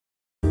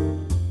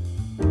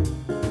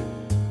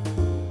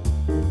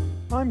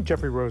I'm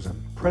Jeffrey Rosen,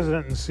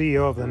 President and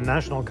CEO of the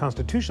National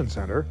Constitution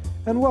Center,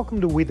 and welcome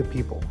to We the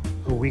People,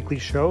 a weekly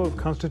show of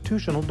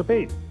constitutional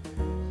debate.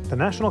 The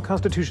National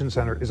Constitution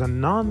Center is a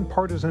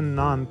nonpartisan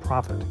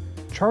nonprofit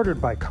chartered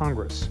by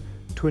Congress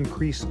to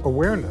increase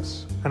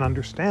awareness and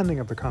understanding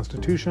of the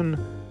Constitution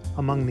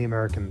among the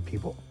American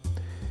people.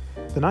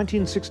 The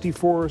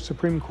 1964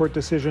 Supreme Court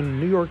decision,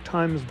 New York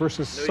Times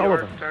versus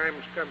Sullivan, New York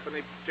Times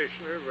Company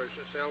petitioner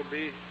versus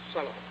L.B.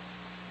 Sullivan,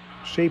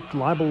 shaped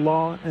libel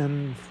law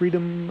and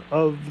freedom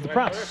of the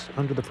press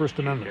under the First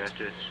Amendment.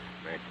 Justice,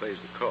 may it please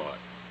the court.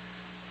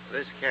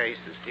 This case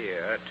is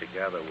here,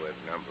 together with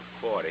number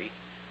 40,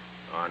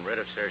 on writ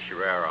of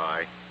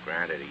certiorari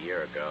granted a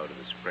year ago to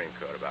the Supreme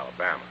Court of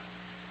Alabama.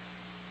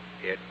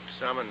 It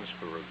summons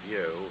for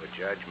review a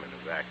judgment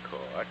of that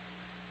court,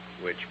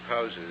 which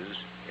poses,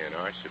 in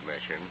our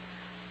submission,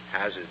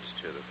 hazards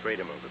to the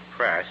freedom of the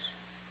press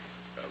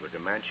of a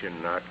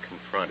dimension not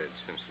confronted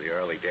since the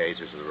early days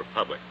of the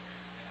Republic.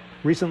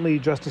 Recently,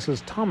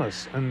 Justices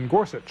Thomas and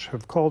Gorsuch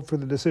have called for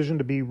the decision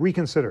to be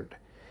reconsidered.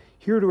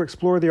 Here to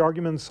explore the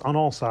arguments on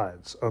all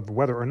sides of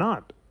whether or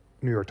not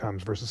New York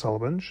Times versus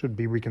Sullivan should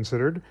be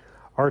reconsidered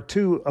are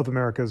two of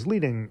America's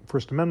leading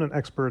First Amendment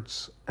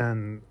experts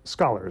and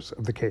scholars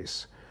of the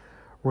case.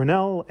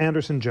 Ronnell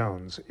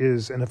Anderson-Jones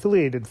is an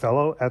affiliated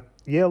fellow at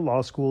Yale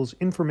Law School's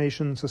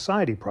Information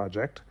Society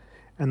Project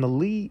and the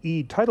Lee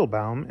E.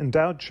 Teitelbaum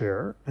Endowed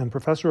Chair and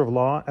Professor of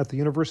Law at the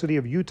University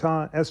of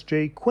Utah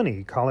S.J.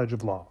 Quinney College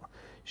of Law.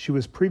 She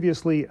was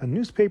previously a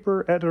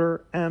newspaper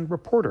editor and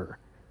reporter.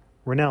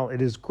 Ronnell,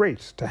 it is great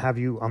to have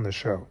you on the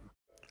show.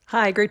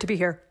 Hi, great to be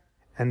here.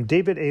 And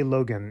David A.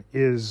 Logan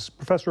is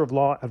Professor of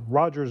Law at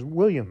Rogers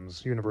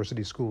Williams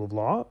University School of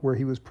Law, where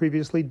he was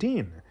previously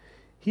dean.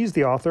 He's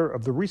the author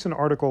of the recent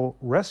article,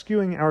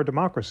 Rescuing Our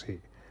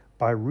Democracy,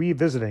 by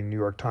Revisiting New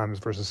York Times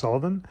versus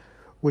Sullivan,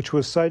 which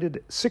was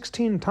cited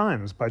 16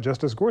 times by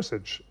Justice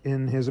Gorsuch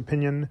in his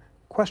opinion,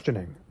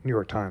 questioning New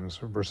York Times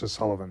versus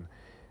Sullivan.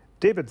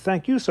 David,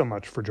 thank you so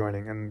much for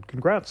joining, and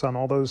congrats on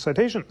all those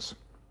citations.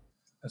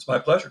 It's my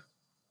pleasure.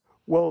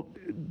 Well,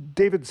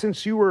 David,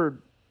 since you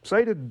were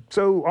cited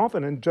so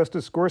often in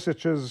Justice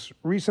Gorsuch's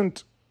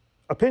recent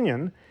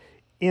opinion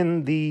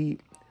in the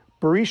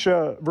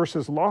Berisha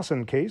versus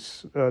Lawson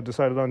case,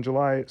 decided on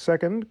July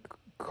 2nd,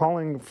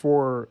 calling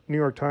for New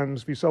York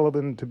Times v.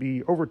 Sullivan to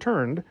be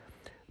overturned,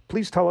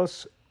 please tell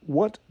us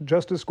what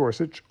Justice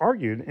Gorsuch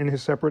argued in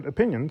his separate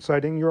opinion,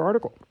 citing your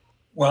article.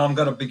 Well, I'm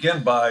going to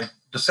begin by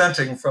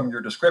dissenting from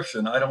your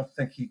description. I don't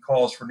think he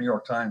calls for New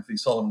York Times v.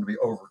 Sullivan to be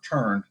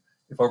overturned,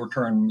 if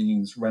overturned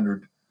means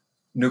rendered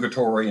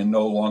nugatory and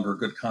no longer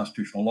good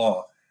constitutional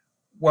law.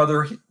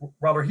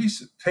 Rather,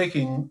 he's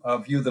taking a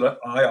view that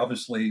I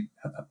obviously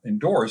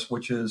endorse,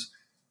 which is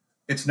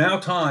it's now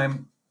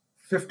time,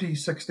 50,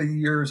 60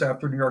 years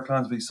after New York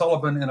Times v.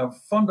 Sullivan, in a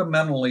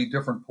fundamentally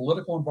different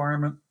political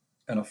environment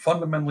and a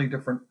fundamentally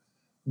different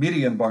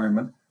media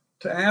environment,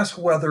 to ask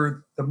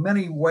whether the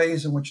many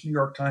ways in which New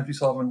York Times v.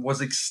 Sullivan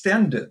was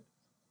extended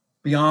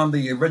beyond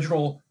the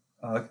original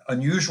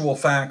unusual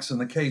facts in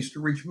the case to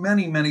reach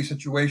many, many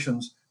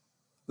situations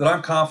that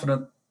I'm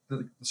confident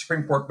the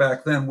Supreme Court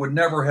back then would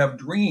never have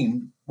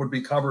dreamed would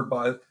be covered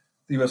by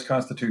the U.S.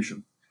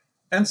 Constitution.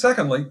 And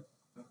secondly,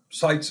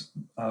 cites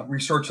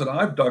research that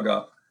I've dug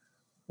up,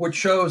 which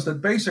shows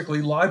that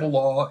basically libel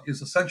law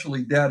is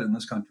essentially dead in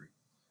this country,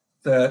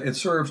 that it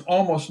serves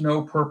almost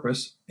no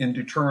purpose in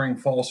deterring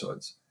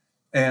falsehoods,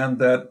 and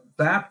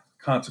that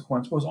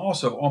consequence was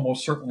also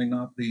almost certainly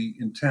not the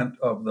intent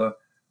of the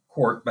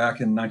court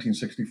back in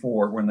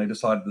 1964 when they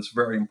decided this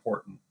very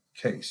important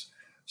case.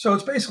 So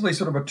it's basically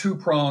sort of a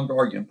two-pronged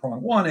argument.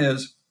 Prong one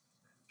is,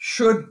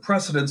 should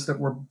precedents that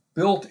were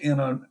built in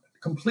a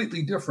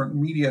completely different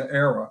media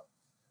era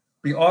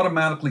be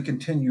automatically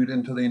continued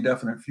into the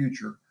indefinite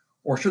future,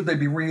 or should they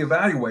be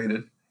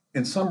reevaluated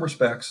in some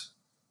respects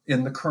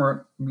in the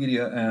current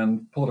media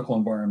and political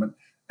environment?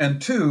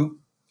 And two,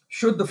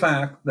 should the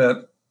fact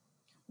that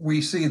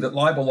we see that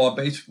libel law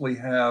basically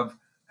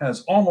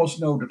has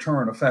almost no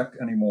deterrent effect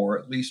anymore,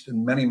 at least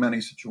in many,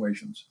 many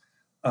situations,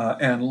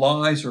 and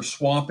lies are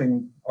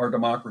swamping our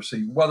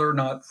democracy, whether or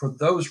not for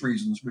those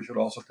reasons we should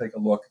also take a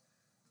look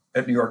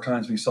at New York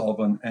Times v.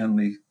 Sullivan and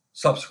the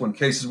subsequent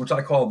cases, which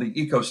I call the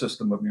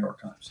ecosystem of New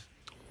York Times.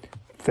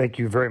 Thank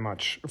you very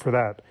much for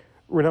that.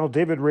 Ronnell,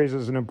 David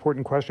raises an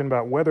important question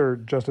about whether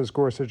Justice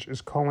Gorsuch is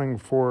calling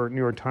for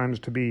New York Times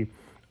to be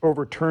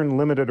overturned,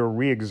 limited, or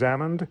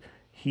re-examined.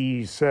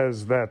 He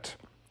says that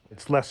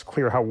it's less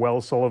clear how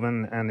well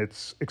Sullivan and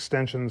its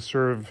extensions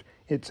serve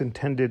its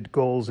intended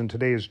goals in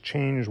today's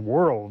changed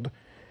world,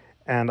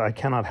 and I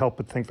cannot help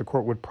but think the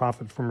court would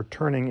profit from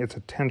returning its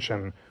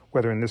attention,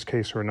 whether in this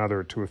case or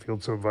another, to a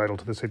field so vital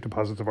to the safe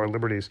deposits of our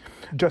liberties.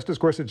 Justice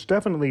Gorsuch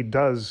definitely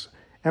does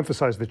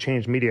emphasize the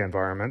changed media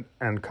environment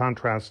and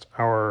contrast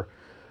our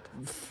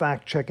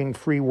fact-checking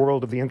free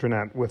world of the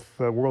internet with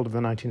the world of the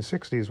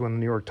 1960s when the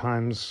New York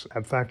Times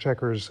had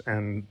fact-checkers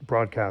and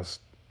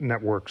broadcast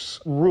networks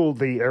ruled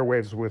the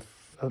airwaves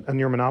with a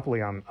near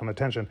monopoly on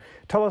attention.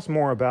 Tell us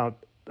more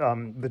about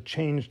the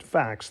changed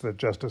facts that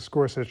Justice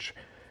Gorsuch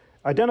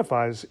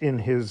identifies in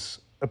his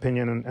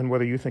opinion, and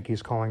whether you think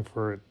he's calling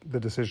for the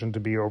decision to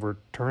be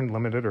overturned,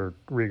 limited, or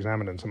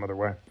re-examined in some other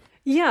way.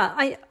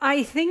 Yeah,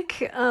 I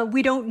think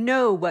we don't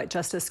know what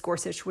Justice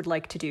Gorsuch would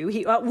like to do.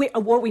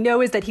 What we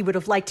know is that he would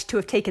have liked to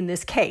have taken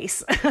this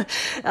case.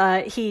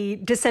 He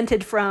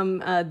dissented from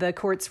the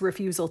court's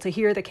refusal to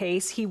hear the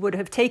case. He would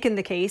have taken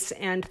the case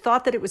and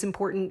thought that it was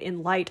important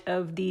in light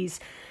of these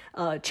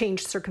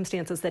changed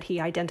circumstances that he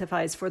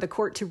identifies for the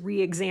court to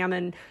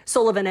re-examine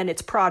Sullivan and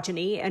its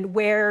progeny, and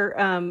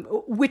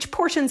which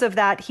portions of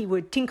that he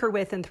would tinker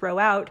with and throw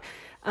out.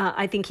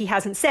 I think he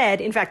hasn't said.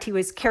 In fact, he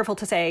was careful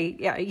to say,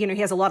 he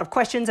has a lot of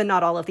questions and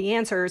not all of the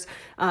answers,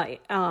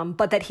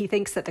 but that he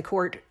thinks that the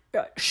court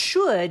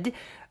should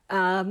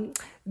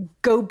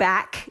go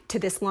back to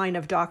this line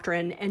of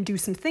doctrine and do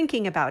some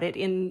thinking about it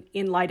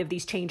in light of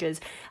these changes.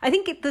 I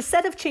think the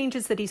set of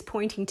changes that he's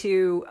pointing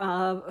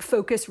to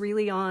focus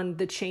really on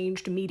the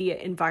changed media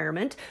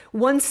environment.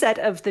 One set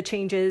of the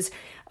changes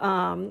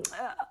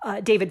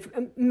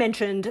David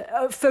mentioned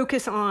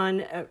focus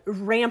on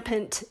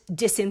rampant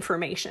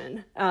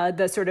disinformation,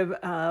 the sort of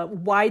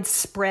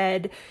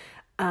widespread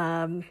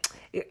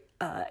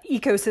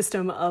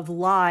ecosystem of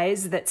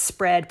lies that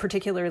spread,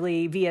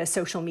 particularly via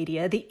social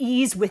media, the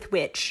ease with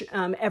which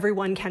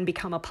everyone can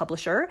become a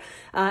publisher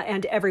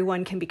and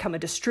everyone can become a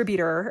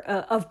distributor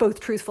of both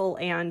truthful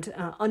and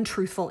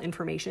untruthful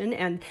information.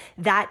 And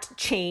that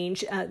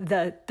change,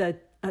 the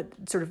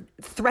sort of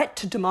threat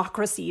to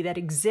democracy that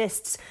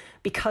exists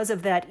because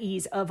of that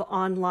ease of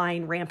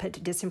online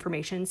rampant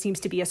disinformation seems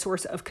to be a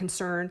source of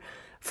concern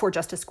for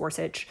Justice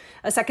Gorsuch.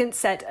 A second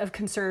set of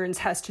concerns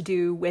has to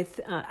do with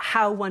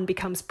how one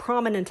becomes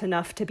prominent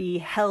enough to be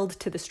held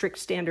to the strict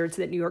standards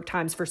that New York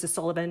Times versus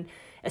Sullivan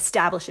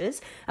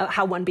establishes,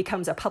 how one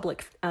becomes a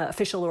public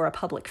official or a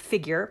public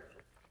figure.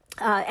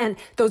 And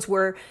those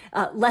were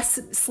less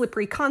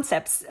slippery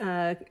concepts,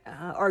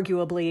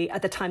 arguably,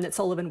 at the time that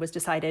Sullivan was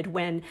decided,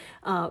 when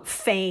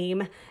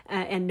fame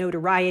and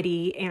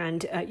notoriety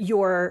and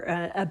your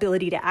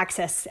ability to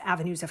access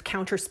avenues of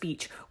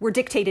counter-speech were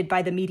dictated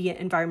by the media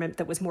environment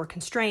that was more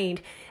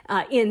constrained.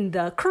 In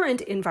the current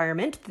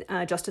environment,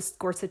 Justice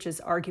Gorsuch's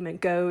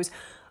argument goes,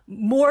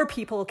 more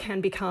people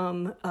can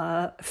become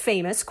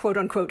famous, quote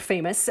unquote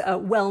famous,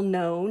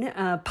 well-known,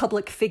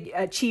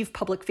 achieve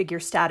public figure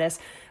status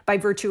by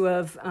virtue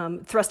of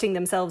thrusting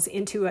themselves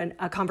into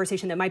a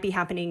conversation that might be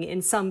happening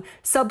in some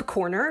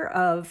sub-corner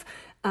of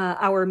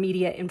our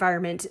media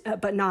environment,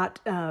 but not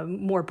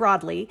more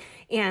broadly.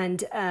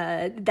 And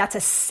that's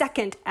a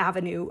second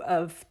avenue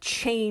of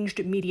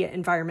changed media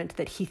environment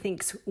that he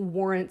thinks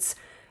warrants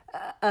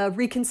a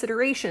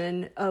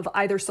reconsideration of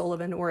either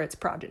Sullivan or its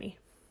progeny.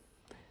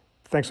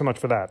 Thanks so much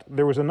for that.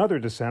 There was another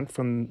dissent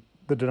from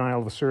the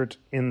denial of cert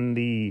in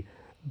the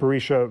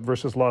Berisha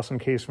versus Lawson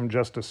case from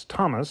Justice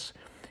Thomas.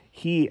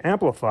 He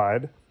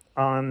amplified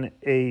on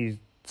a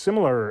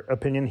similar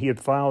opinion he had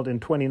filed in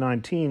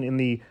 2019 in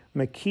the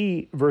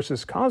McKee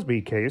versus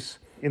Cosby case.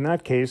 In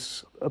that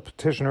case, a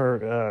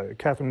petitioner,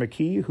 Catherine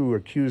McKee, who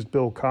accused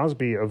Bill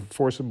Cosby of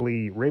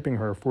forcibly raping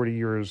her 40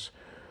 years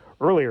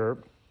earlier,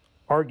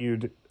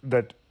 argued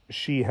that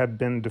she had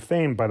been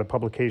defamed by the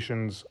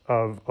publications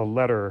of a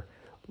letter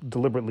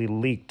deliberately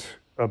leaked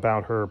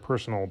about her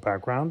personal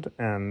background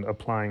and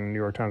applying New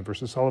York Times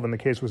versus Sullivan. The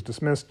case was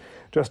dismissed.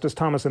 Justice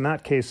Thomas in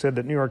that case said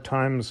that New York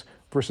Times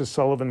versus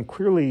Sullivan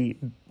clearly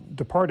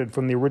departed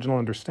from the original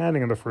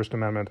understanding of the First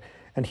Amendment,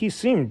 and he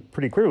seemed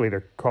pretty clearly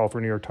to call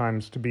for New York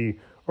Times to be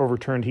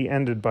overturned. He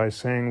ended by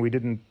saying, "We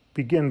didn't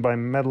begin by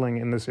meddling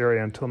in this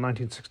area until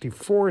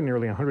 1964,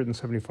 nearly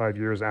 175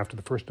 years after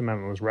the First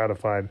Amendment was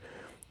ratified.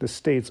 The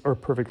states are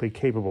perfectly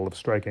capable of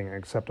striking an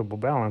acceptable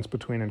balance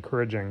between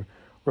encouraging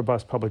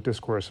robust public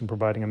discourse and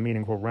providing a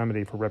meaningful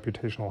remedy for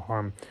reputational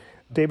harm."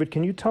 David,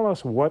 can you tell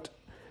us what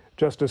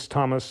Justice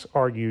Thomas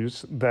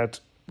argues that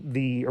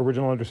the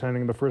original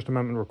understanding of the First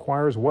Amendment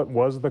requires? What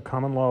was the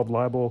common law of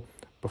libel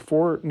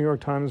before New York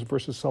Times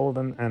versus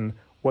Sullivan, and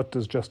what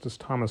does Justice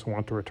Thomas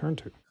want to return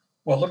to?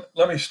 Well,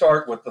 let me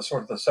start with the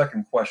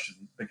second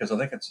question, because I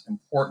think it's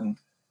important,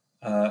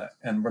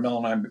 and Ronell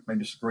and I may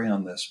disagree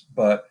on this,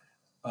 but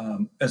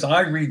as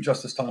I read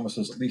Justice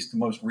Thomas's, at least the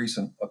most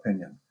recent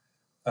opinion,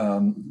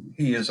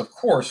 he is, of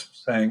course,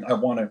 saying, I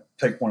want to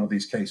take one of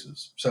these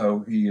cases.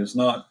 So he is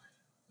not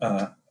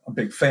a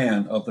big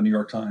fan of the New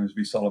York Times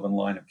v. Sullivan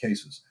line of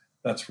cases.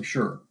 That's for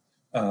sure.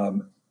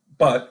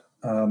 But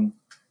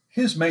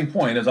his main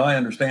point, as I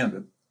understand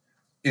it,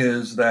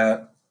 is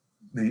that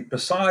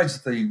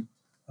besides the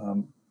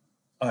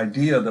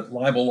idea that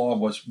libel law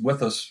was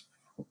with us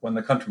when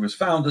the country was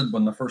founded,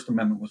 when the First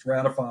Amendment was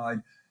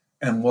ratified,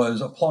 and was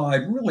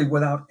applied really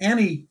without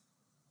any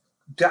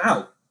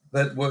doubt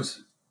that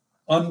was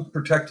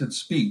unprotected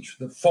speech,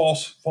 that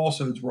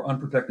falsehoods were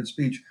unprotected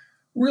speech,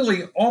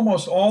 really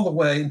almost all the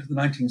way into the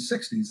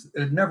 1960s. It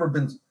had never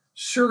been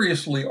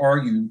seriously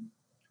argued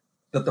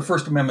that the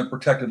First Amendment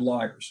protected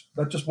liars.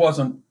 That just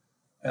wasn't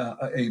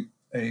a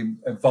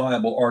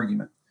viable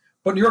argument.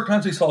 But New York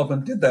Times v.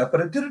 Sullivan did that,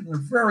 but it did it in a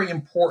very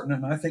important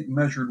and I think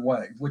measured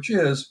way, which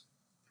is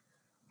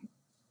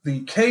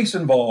the case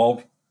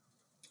involved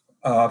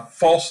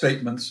false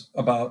statements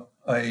about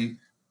a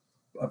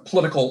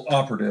political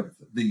operative,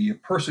 the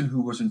person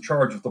who was in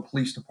charge of the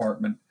police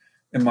department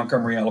in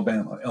Montgomery,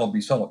 Alabama,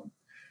 L.B. Sullivan.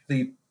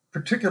 The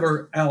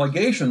particular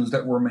allegations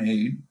that were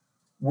made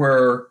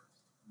were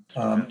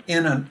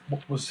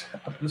what was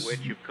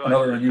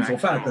another unusual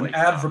fact, an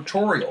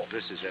advertorial.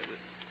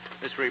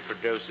 This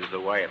reproduces the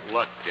way it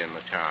looked in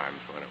the Times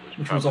when it was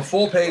which was a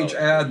full-page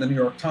ad in the New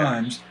York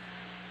Times.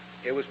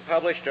 It was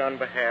published on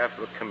behalf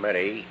of a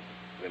committee,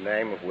 the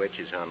name of which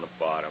is on the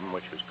bottom,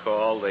 which was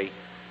called the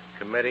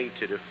Committee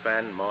to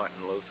Defend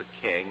Martin Luther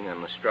King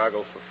and the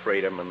Struggle for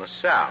Freedom in the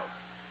South.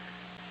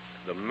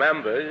 The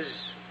members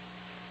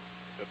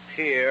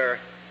appear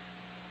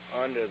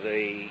under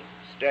the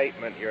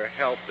statement, "Your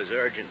help is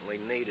urgently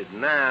needed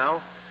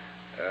now,"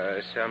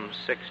 some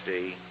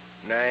 60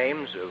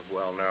 names of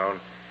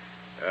well-known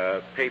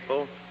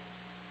people,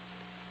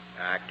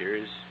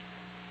 actors,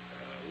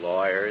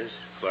 lawyers,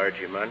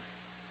 clergymen,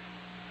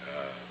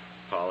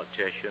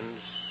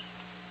 politicians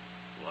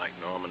like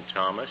Norman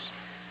Thomas,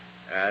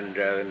 and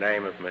the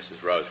name of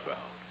Mrs. Roosevelt.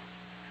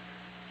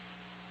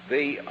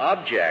 The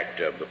object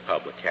of the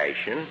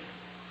publication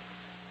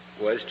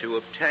was to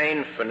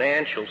obtain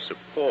financial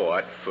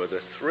support for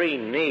the three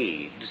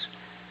needs,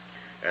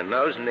 and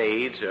those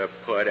needs are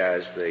put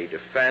as the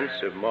defense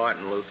of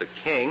Martin Luther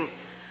King,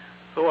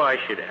 who I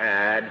should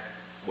add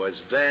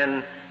was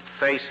then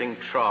facing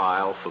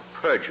trial for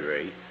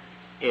perjury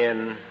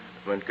in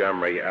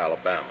Montgomery,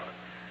 Alabama.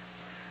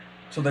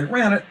 So they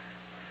ran it.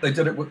 They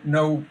did it with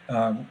no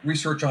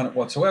research on it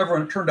whatsoever,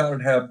 and it turned out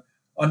it had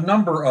a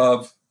number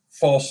of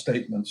false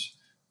statements,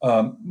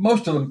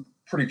 most of them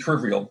pretty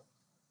trivial,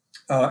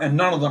 and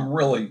none of them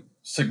really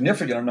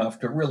significant enough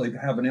to really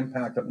have an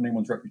impact on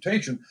anyone's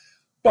reputation.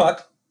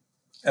 But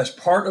as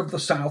part of the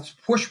South's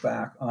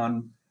pushback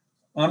on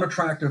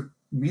unattractive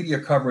media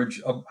coverage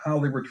of how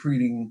they were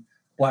treating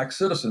Black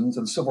citizens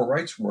and civil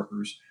rights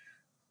workers,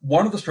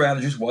 one of the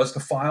strategies was to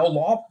file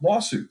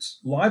lawsuits,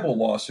 libel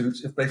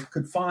lawsuits, if they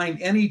could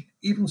find any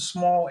even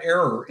small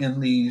error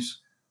in these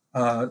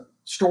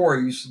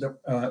stories that,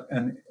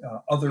 and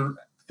other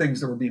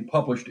things that were being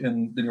published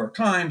in the New York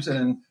Times, and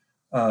in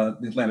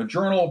the Atlanta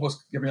Journal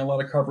was giving a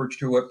lot of coverage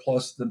to it,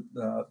 plus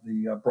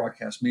the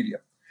broadcast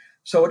media.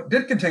 So it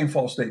did contain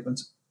false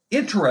statements.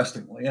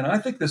 Interestingly, and I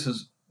think this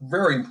is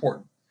very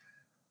important,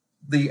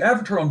 the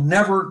advertorial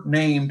never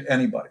named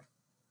anybody.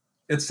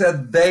 It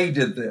said they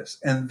did this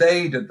and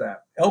they did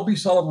that. L.B.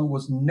 Sullivan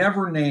was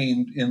never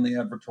named in the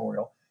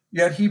advertorial,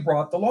 yet he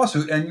brought the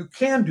lawsuit. And you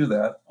can do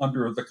that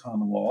under the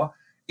common law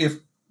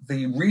if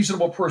the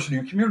reasonable person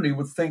in your community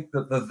would think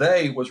that the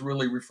they was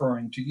really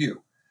referring to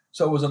you.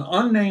 So it was an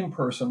unnamed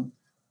person,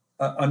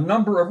 a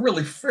number of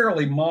really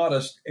fairly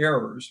modest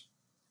errors,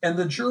 and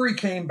the jury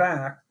came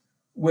back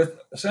with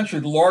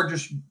essentially the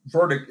largest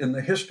verdict in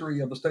the history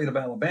of the state of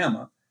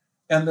Alabama.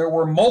 And there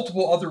were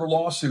multiple other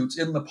lawsuits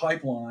in the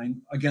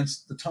pipeline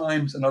against the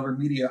Times and other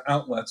media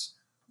outlets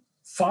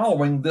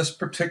following this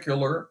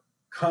particular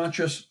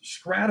conscious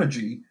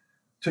strategy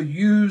to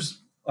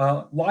use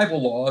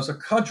libel law as a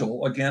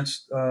cudgel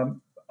against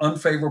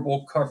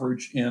unfavorable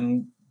coverage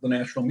in the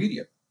national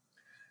media.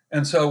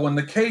 And so when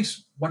the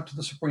case went to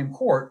the Supreme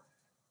Court,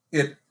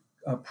 it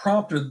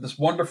prompted this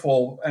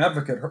wonderful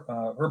advocate,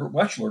 Herbert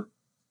Wechsler,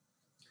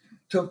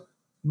 to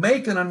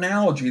make an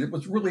analogy that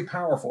was really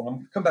powerful. I'm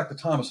going to come back to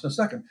Thomas in a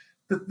second,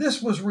 that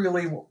this was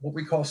really what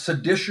we call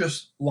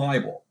seditious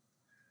libel.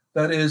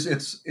 That is,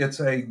 it's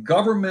a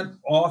government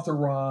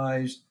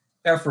authorized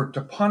effort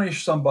to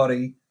punish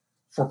somebody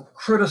for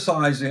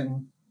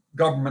criticizing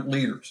government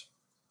leaders.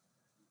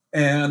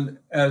 And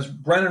as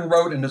Brennan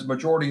wrote in his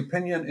majority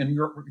opinion in New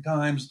York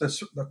Times,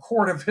 the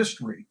court of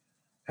history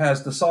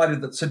has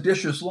decided that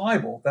seditious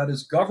libel, that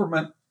is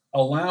government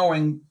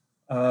allowing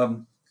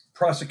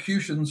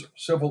prosecutions,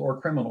 civil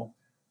or criminal,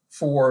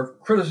 for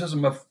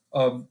criticism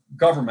of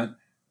government,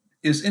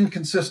 is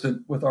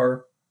inconsistent with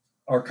our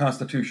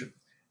Constitution.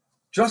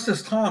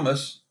 Justice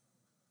Thomas,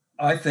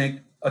 I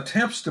think,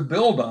 attempts to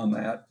build on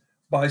that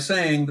by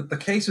saying that the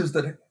cases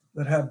that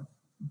have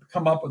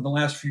come up in the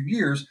last few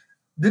years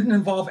didn't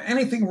involve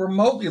anything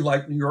remotely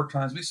like New York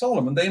Times v.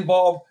 Sullivan. They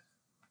involved,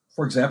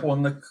 for example,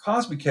 in the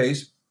Cosby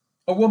case,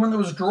 a woman that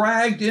was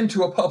dragged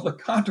into a public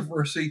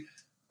controversy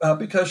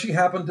because she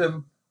happened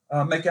to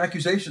make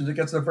accusations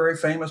against a very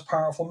famous,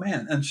 powerful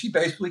man. And she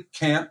basically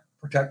can't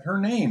protect her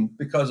name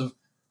because of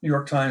New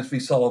York Times v.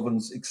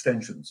 Sullivan's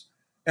extensions.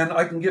 And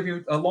I can give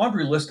you a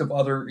laundry list of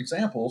other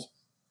examples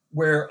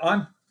where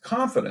I'm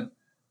confident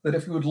that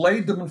if you had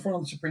laid them in front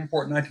of the Supreme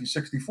Court in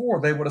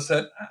 1964, they would have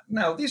said,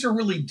 no, these are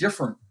really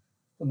different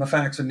than the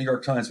facts in New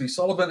York Times v.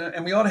 Sullivan,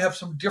 and we ought to have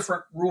some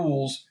different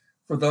rules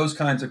for those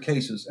kinds of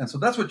cases. And so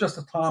that's what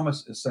Justice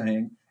Thomas is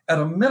saying. At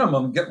a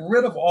minimum, get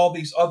rid of all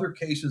these other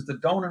cases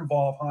that don't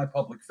involve high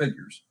public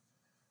figures,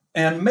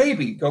 and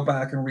maybe go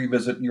back and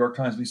revisit New York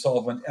Times v.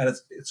 Sullivan at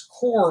its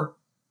core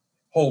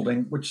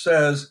holding, which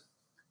says,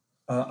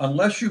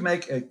 unless you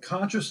make a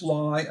conscious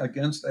lie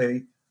against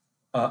a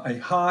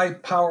high,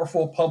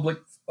 powerful public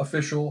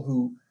official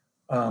who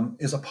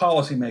is a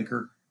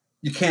policymaker,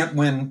 you can't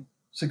win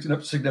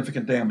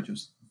significant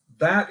damages.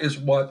 That is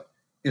what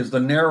is the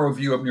narrow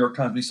view of New York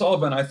Times v.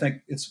 Sullivan. I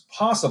think it's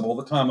possible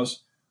that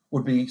Thomas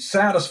would be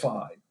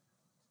satisfied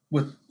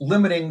with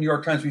limiting New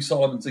York Times v.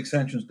 Sullivan's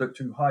extensions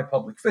to high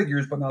public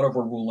figures, but not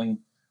overruling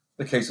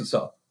the case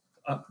itself.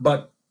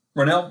 But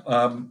Ronell,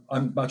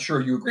 I'm not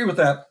sure you agree with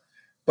that.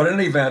 But in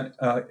any event,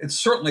 it's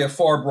certainly a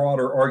far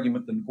broader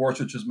argument than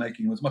Gorsuch is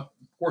making.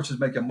 Gorsuch is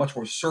making a much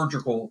more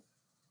surgical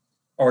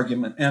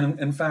argument and,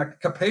 in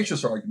fact,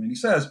 capacious argument. He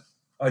says,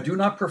 I do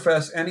not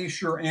profess any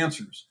sure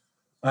answers.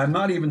 I'm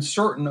not even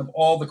certain of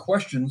all the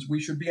questions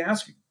we should be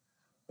asking.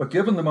 But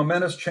given the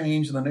momentous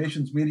change in the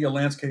nation's media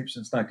landscape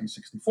since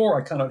 1964,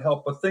 I cannot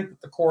help but think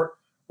that the court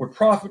would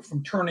profit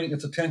from turning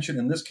its attention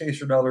in this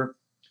case or another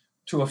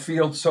to a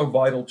field so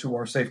vital to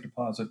our safe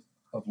deposit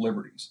of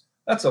liberties.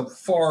 That's a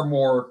far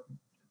more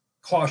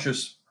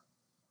cautious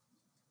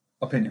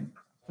opinion.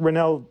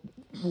 Ronell,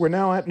 we're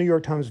now at New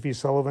York Times v.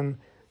 Sullivan.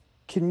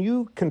 Can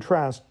you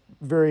contrast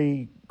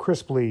very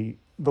crisply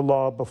the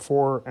law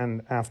before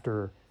and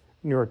after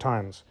New York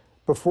Times?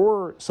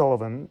 Before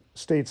Sullivan,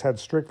 states had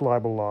strict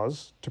libel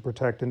laws to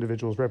protect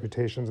individuals'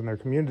 reputations in their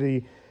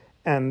community,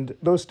 and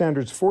those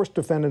standards forced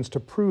defendants to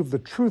prove the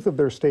truth of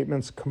their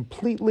statements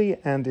completely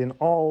and in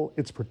all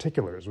its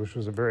particulars, which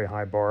was a very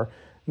high bar.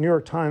 New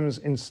York Times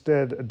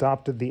instead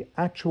adopted the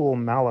actual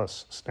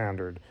malice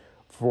standard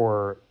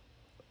for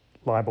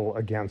libel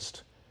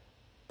against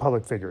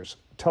public figures.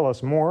 Tell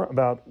us more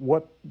about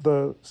what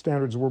the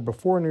standards were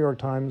before New York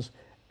Times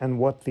and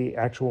what the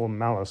actual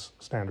malice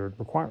standard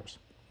requires.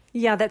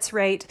 Yeah, that's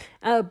right.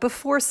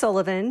 Before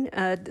Sullivan,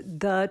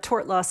 the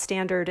tort law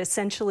standard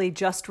essentially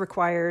just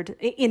required,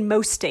 in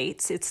most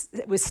states, it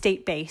was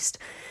state-based.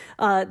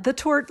 The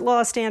tort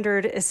law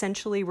standard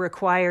essentially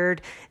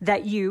required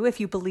that you,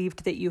 if you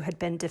believed that you had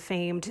been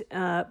defamed,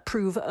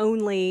 prove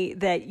only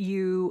that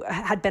you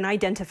had been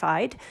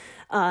identified,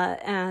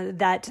 and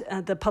that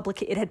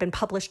it had been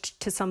published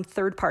to some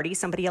third party,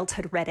 somebody else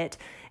had read it,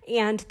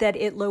 and that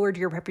it lowered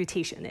your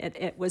reputation.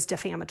 It was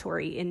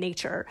defamatory in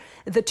nature.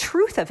 The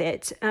truth of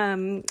it,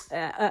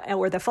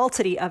 or the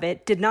falsity of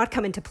it, did not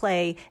come into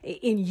play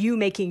in you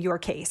making your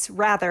case.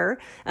 Rather,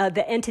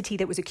 the entity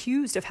that was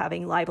accused of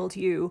having libeled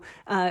you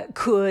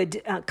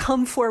could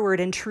come forward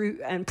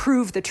and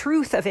prove the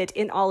truth of it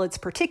in all its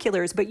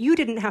particulars, but you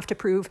didn't have to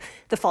prove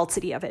the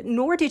falsity of it,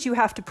 nor did you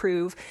have to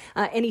prove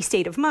any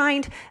state of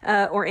mind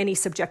or any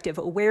subjective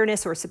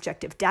awareness or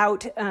subjective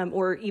doubt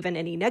or even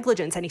any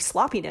negligence, any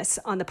sloppiness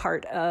on the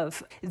part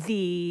of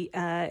the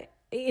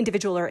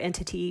individual or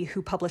entity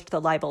who published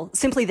the libel,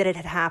 simply that it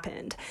had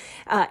happened.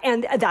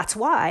 And that's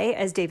why,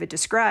 as David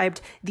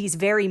described, these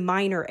very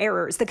minor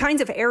errors, the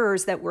kinds of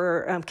errors that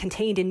were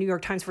contained in New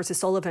York Times versus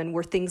Sullivan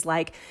were things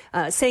like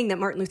saying that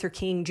Martin Luther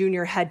King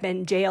Jr. had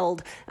been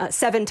jailed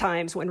 7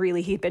 times when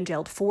really he'd been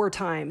jailed 4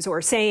 times,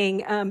 or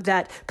saying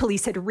that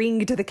police had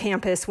ringed the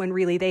campus when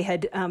really they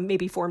had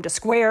maybe formed a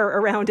square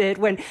around it,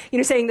 when,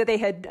 saying that they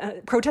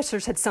had,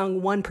 protesters had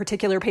sung one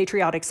particular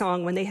patriotic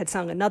song when they had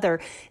sung another.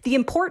 The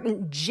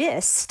important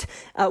gist,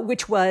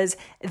 which was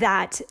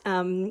that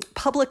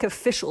public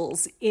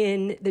officials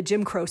in the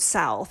Jim Crow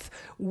South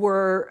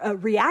were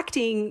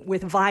reacting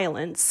with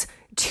violence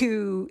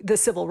to the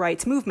civil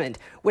rights movement,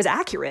 was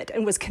accurate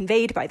and was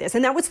conveyed by this.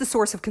 And that was the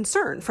source of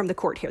concern from the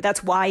court here.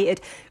 That's why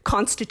it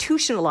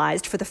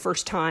constitutionalized for the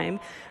first time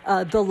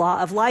the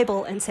law of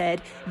libel and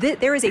said that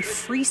there is a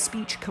free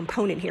speech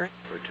component here.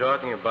 We're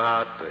talking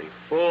about the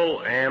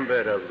full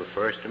ambit of the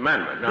First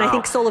Amendment. Now, and I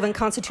think Sullivan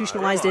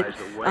constitutionalized it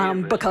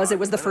because it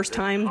was the first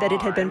time that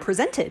it had been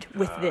presented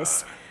with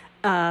this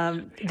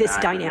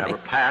dynamic. Never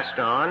passed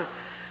on.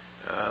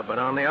 But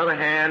on the other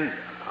hand,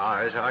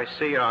 as I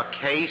see our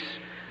case,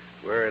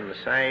 we're in the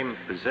same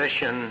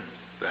position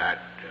that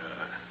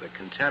the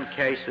contempt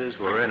cases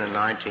were in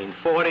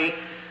 1940,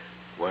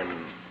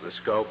 when the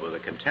scope of the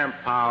contempt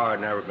power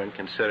had never been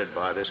considered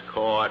by this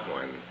court,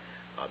 when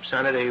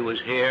obscenity was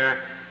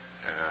here,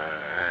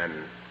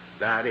 and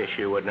that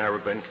issue had never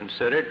been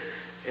considered.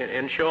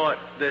 In short,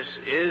 this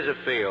is a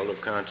field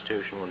of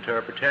constitutional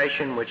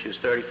interpretation which is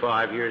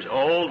 35 years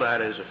old.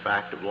 That is a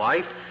fact of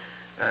life,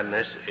 and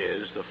this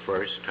is the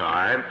first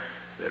time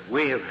that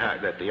we have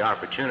had, that the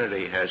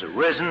opportunity has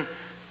arisen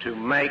to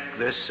make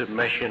this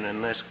submission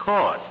in this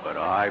court. But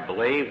I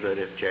believe that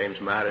if James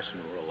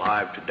Madison were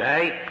alive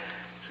today,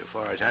 so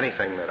far as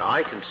anything that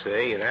I can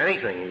see in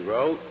anything he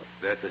wrote,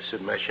 that the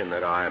submission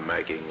that I am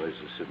making was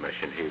the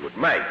submission he would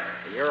make.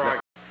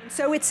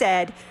 So it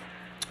said,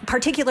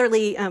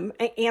 particularly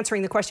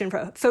answering the question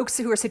for folks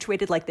who are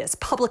situated like this,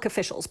 public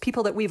officials,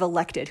 people that we've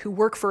elected who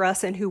work for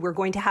us and who we're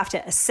going to have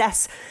to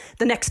assess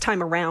the next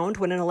time around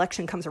when an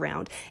election comes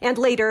around. And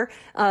later,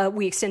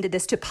 we extended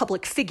this to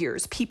public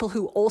figures, people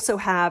who also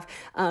have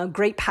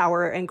great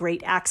power and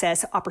great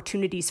access,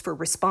 opportunities for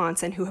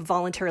response, and who have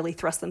voluntarily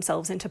thrust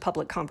themselves into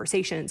public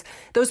conversations.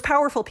 Those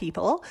powerful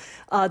people,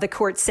 the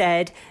court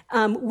said,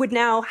 would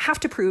now have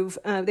to prove,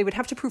 they would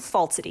have to prove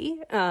falsity,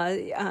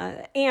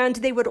 and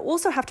they would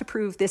also have to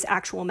prove this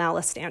actual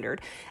malice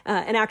standard.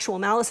 And actual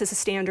malice is a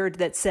standard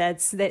that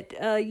says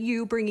that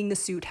you bringing the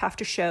suit have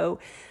to show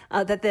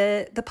that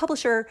the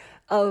publisher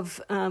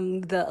of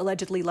the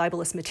allegedly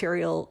libelous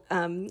material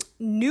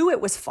knew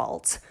it was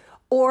false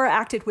or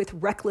acted with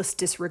reckless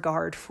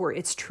disregard for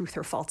its truth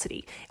or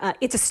falsity.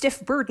 It's a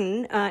stiff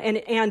burden,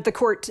 and the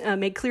court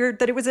made clear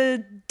that it was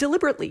a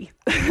deliberately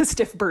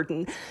stiff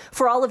burden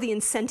for all of the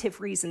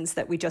incentive reasons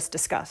that we just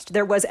discussed.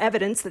 There was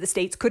evidence that the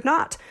states could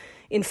not,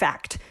 in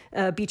fact,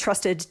 be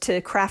trusted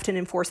to craft and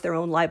enforce their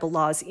own libel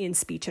laws in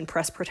speech and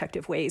press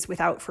protective ways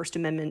without First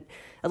Amendment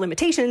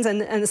limitations.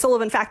 And the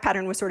Sullivan fact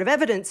pattern was sort of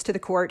evidence to the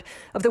court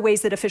of the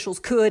ways that officials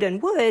could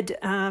and would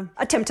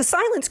attempt to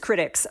silence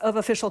critics of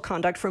official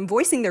conduct from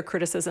voicing their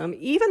criticism,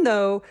 even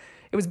though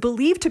it was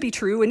believed to be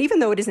true, and even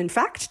though it is in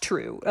fact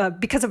true,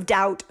 because of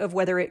doubt of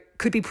whether it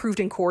could be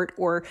proved in court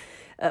or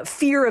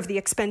fear of the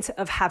expense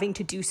of having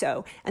to do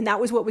so. And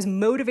that was what was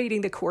motivating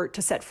the court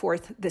to set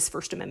forth this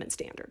First Amendment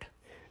standard.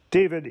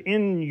 David,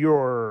 in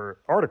your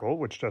article,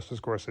 which Justice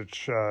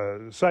Gorsuch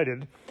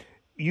cited,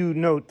 you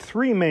note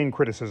three main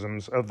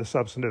criticisms of the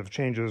substantive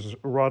changes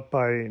wrought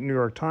by New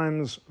York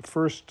Times.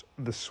 First,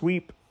 the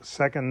sweep.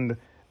 Second,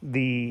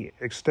 the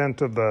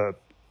extent of the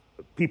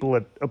people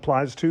it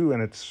applies to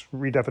and its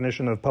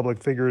redefinition of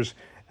public figures.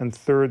 And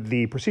third,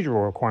 the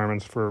procedural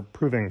requirements for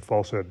proving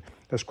falsehood.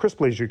 As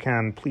crisply as you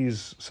can,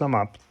 please sum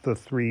up the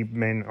three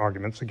main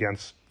arguments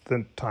against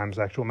the Times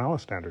actual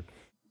malice standard.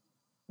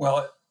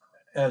 Well,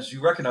 as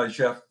you recognize,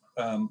 Jeff,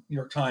 New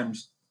York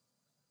Times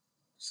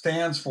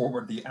stands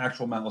for the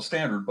actual malice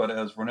standard. But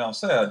as Ronell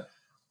said,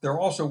 there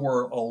also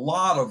were a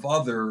lot of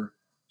other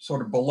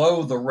sort of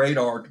below the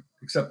radar,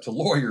 except to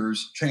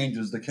lawyers,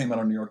 changes that came out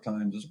of New York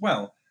Times as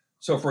well.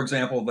 So, for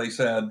example, they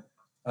said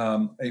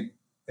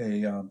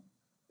a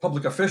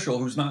public official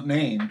who's not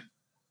named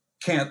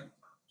can't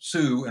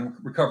sue and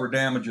recover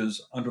damages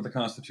under the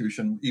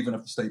Constitution, even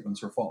if the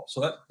statements are false.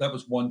 So that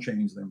was one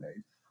change they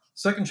made.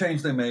 Second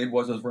change they made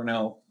was, as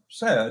Ronell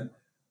said,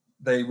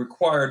 they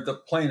required the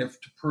plaintiff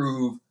to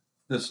prove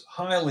this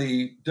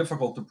highly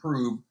difficult to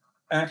prove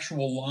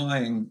actual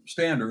lying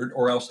standard,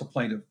 or else the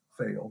plaintiff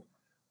failed.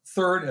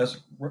 Third,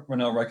 as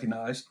Ronell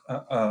recognized,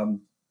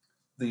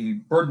 the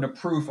burden of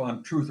proof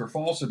on truth or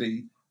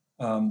falsity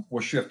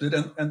was shifted.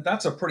 And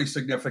that's a pretty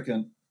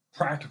significant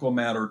practical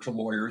matter to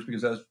lawyers,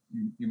 because as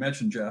you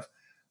mentioned, Jeff,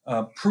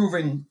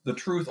 proving the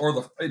truth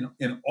or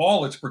in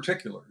all its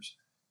particulars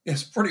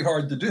is pretty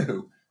hard to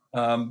do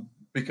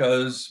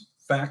because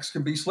facts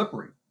can be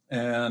slippery.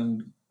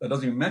 And that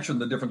doesn't even mention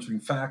the difference between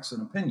facts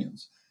and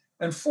opinions.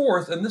 And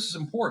fourth, and this is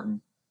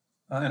important,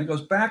 and it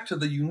goes back to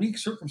the unique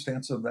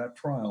circumstance of that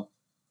trial,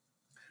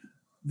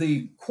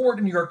 the court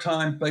in New York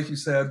Times basically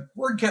said,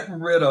 we're getting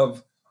rid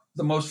of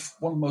one of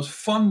the most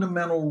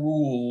fundamental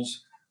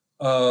rules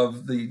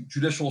of the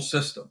judicial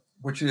system,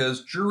 which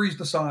is juries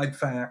decide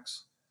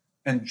facts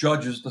and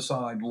judges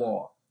decide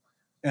law.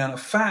 And a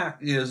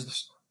fact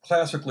is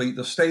classically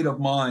the state of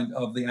mind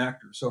of the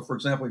actor. So, for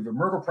example, if you have a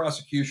murder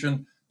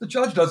prosecution, the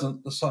judge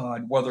doesn't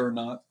decide whether or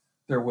not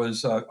there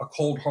was a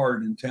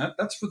cold-hearted intent.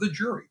 That's for the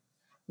jury.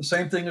 The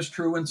same thing is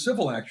true in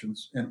civil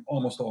actions in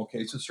almost all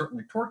cases,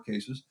 certainly tort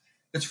cases.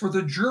 It's for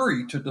the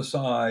jury to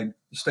decide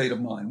the state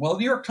of mind. Well, the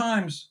New York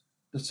Times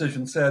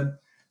decision said,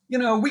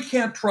 we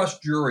can't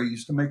trust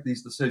juries to make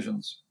these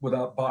decisions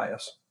without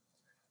bias.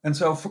 And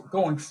so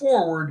going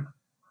forward,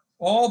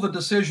 all the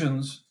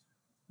decisions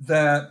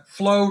that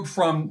flowed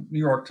from New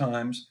York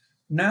Times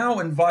now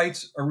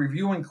invites a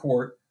reviewing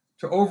court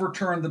to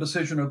overturn the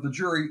decision of the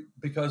jury,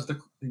 because the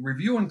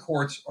reviewing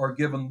courts are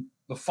given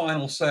the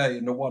final say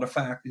into what a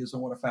fact is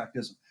and what a fact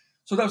isn't.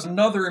 So that was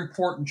another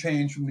important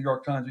change from New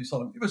York Times v.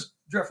 Sullivan. It was,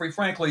 Jeffrey,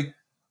 frankly,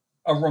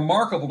 a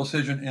remarkable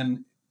decision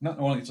in not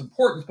only its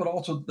importance, but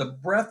also the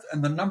breadth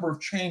and the number of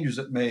changes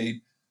it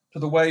made to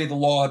the way the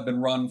law had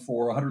been run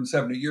for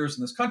 170 years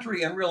in this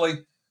country, and really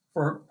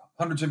for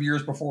hundreds of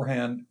years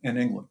beforehand in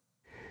England.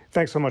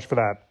 Thanks so much for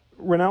that.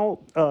 Ronell,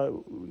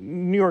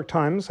 New York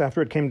Times,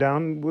 after it came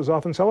down, was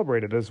often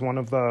celebrated as one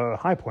of the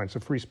high points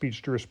of free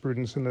speech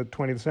jurisprudence in the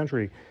 20th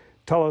century.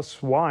 Tell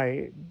us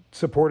why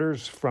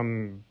supporters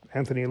from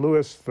Anthony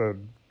Lewis, the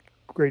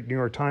great New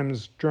York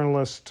Times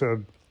journalist,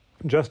 to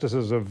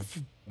justices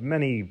of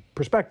many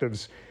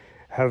perspectives,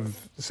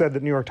 have said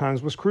that New York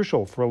Times was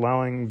crucial for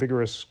allowing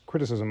vigorous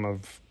criticism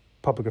of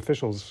public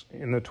officials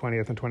in the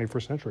 20th and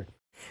 21st century.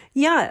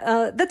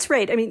 Yeah, that's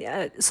right. I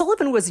mean,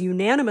 Sullivan was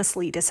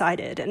unanimously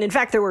decided. And in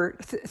fact, there were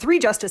three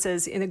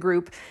justices in the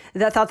group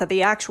that thought that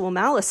the actual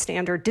malice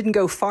standard didn't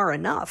go far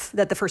enough,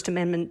 that the First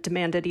Amendment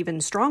demanded even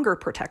stronger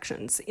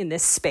protections in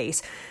this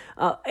space.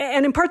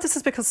 And in part, this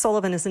is because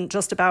Sullivan isn't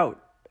just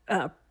about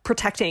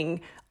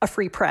protecting a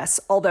free press,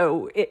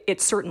 although it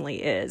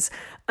certainly is.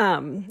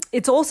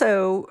 It's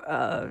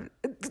also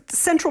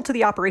central to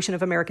the operation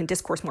of American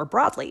discourse more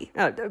broadly,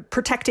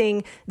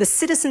 protecting the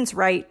citizen's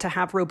right to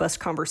have robust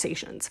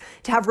conversations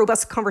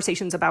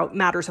about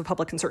matters of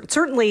public concern,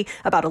 certainly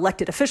about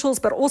elected officials,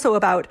 but also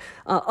about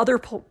other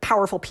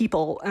powerful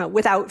people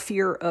without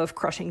fear of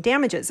crushing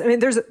damages. I mean,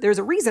 there's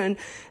a reason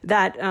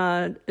that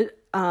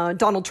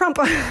Donald Trump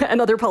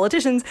and other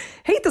politicians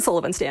hate the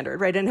Sullivan Standard,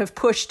 right, and have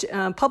pushed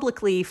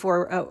publicly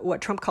for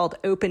what Trump called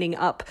opening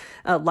up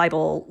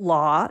libel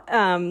law.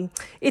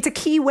 It's a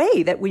key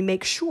way that we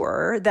make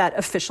sure that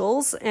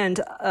officials and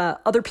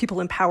other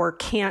people in power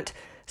can't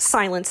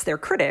silence their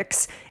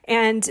critics.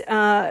 And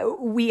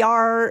we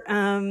are,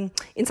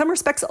 in some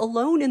respects,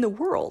 alone in the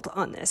world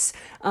on this.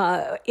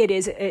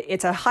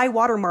 It's a high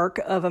watermark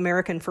of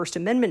American First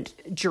Amendment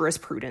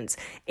jurisprudence,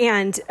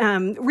 and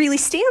really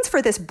stands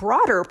for this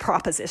broader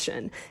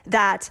proposition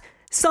that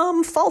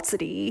some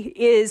falsity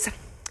is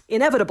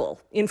inevitable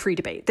in free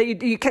debate. That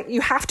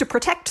you have to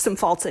protect some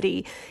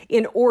falsity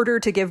in order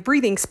to give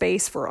breathing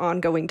space for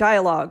ongoing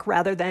dialogue,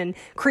 rather than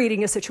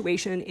creating a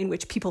situation in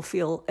which people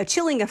feel a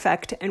chilling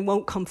effect and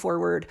won't come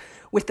forward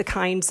with the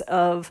kinds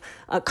of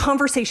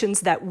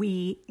conversations that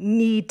we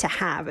need to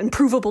have. And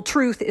provable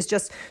truth is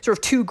just sort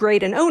of too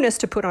great an onus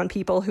to put on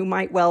people who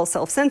might well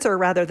self-censor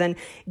rather than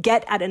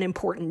get at an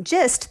important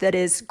gist that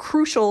is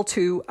crucial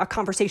to a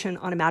conversation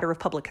on a matter of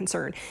public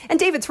concern. And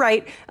David's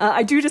right.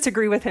 I do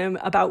disagree with him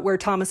about where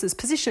Thomas's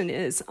position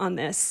is on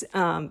this.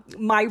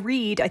 My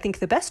read, I think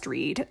the best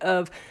read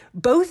of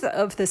both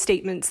of the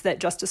statements that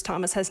Justice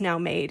Thomas has now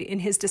made in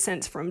his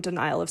dissents from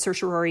denial of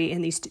certiorari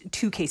in these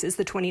two cases,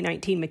 the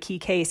 2019 McKee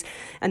case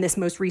and this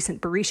most recent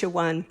Berisha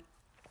one,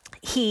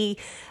 he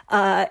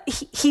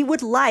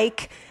would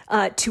like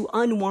to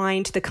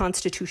unwind the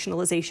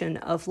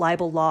constitutionalization of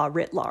libel law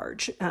writ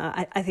large.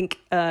 I think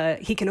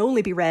he can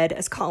only be read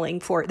as calling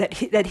for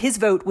that his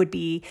vote would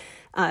be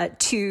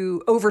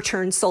to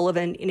overturn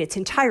Sullivan in its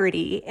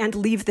entirety and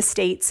leave the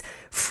states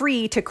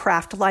free to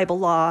craft libel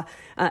law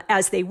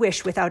as they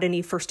wish without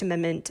any First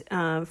Amendment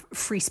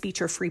free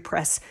speech or free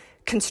press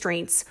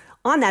constraints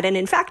on that, and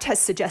in fact has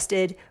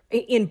suggested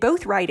in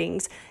both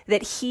writings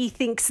that he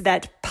thinks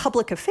that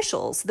public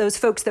officials, those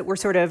folks that were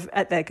sort of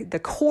at the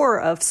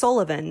core of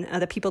Sullivan,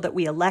 the people that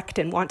we elect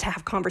and want to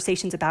have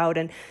conversations about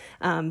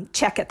and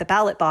check at the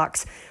ballot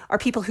box, are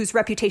people whose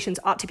reputations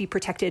ought to be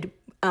protected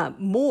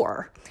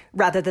more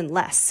rather than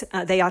less.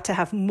 They ought to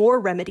have more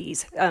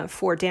remedies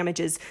for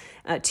damages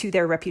to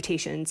their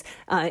reputations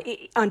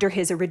under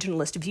his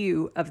originalist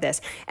view of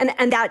this,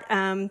 and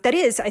that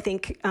is, I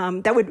think,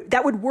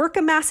 that would work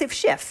a massive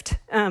shift.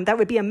 That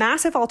would be a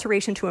massive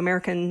alteration to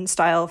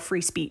American-style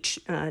free speech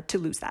to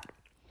lose that.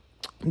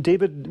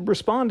 David,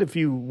 respond, if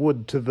you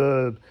would, to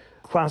the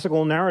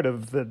classical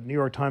narrative that New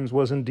York Times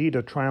was indeed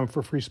a triumph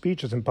for free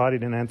speech, as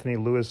embodied in Anthony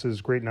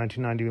Lewis's great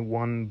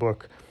 1991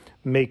 book,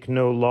 Make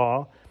No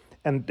Law,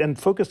 and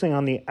focusing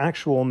on the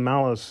actual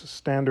malice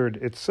standard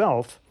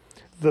itself.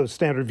 The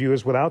standard view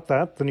is without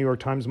that, the New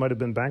York Times might have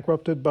been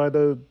bankrupted by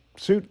the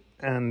suit,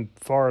 and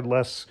far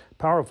less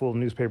powerful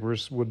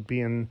newspapers would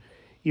be in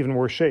even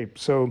worse shape.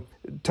 So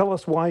tell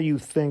us why you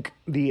think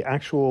the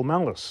actual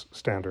malice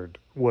standard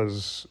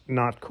was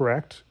not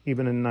correct,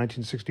 even in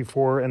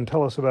 1964, and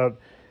tell us about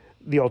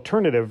the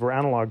alternative or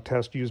analog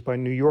test used by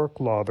New York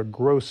law, the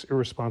gross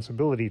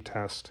irresponsibility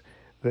test,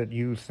 that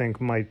you think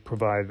might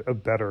provide a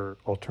better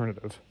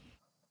alternative.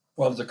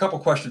 Well, there's a couple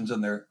questions in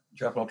there,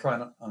 Jeff, and I'll try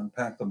and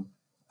unpack them.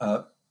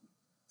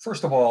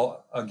 First of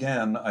all,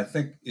 again, I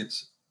think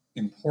it's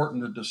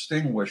important to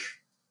distinguish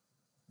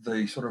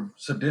the sort of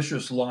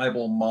seditious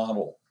libel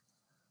model,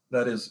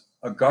 that is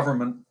a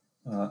government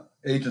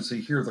agency,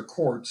 here the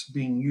courts,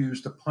 being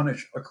used to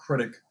punish a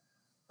critic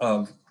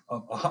of a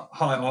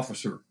high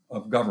officer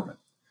of government.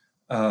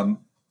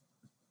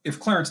 If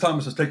Clarence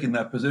Thomas is taking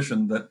that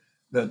position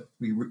that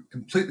we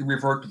completely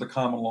revert to the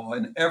common law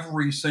in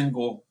every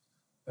single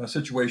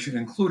situation,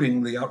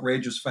 including the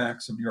outrageous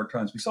facts of New York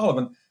Times v.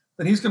 Sullivan,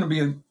 then he's going to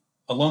be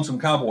a lonesome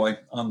cowboy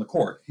on the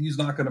court. He's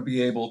not going to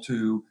be able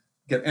to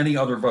get any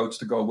other votes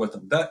to go with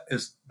him.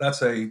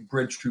 That's a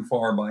bridge too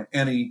far by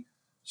any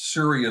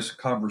serious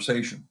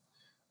conversation.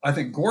 I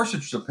think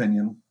Gorsuch's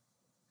opinion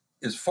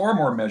is far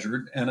more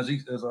measured, and as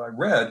I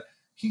read,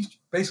 he's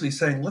basically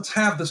saying, let's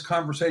have this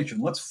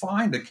conversation. Let's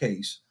find a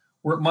case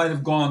where it might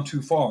have gone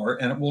too far,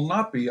 and it will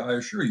not be, I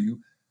assure you,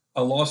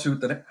 a lawsuit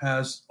that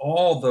has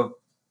all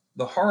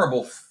the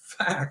horrible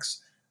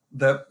facts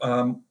that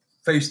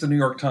faced the New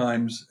York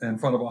Times in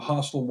front of a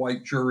hostile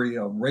white jury,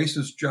 a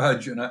racist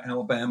judge in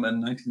Alabama in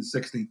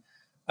 1960.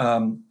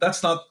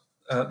 That's not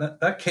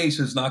that case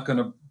is not going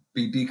to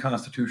be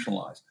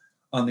deconstitutionalized.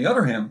 On the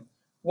other hand,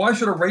 why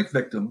should a rape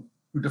victim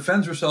who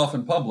defends herself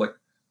in public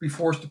be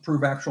forced to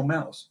prove actual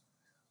malice?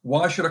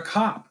 Why should a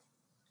cop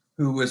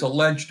who is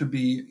alleged to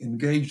be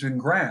engaged in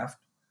graft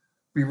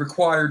be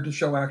required to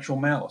show actual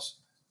malice?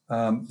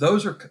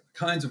 Those are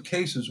kinds of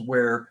cases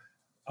where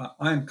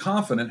I'm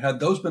confident, had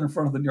those been in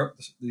front of the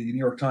New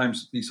York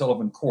Times v.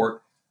 Sullivan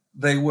court,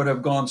 they would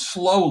have gone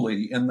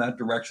slowly in that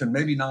direction,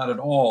 maybe not at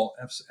all,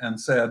 and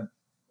said,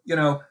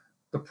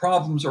 the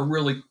problems are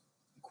really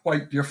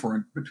quite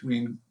different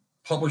between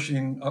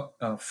publishing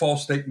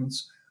false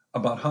statements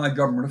about high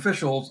government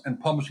officials and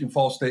publishing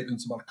false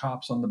statements about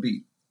cops on the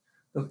beat.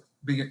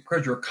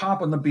 Because you're a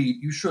cop on the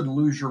beat, you shouldn't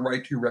lose your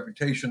right to your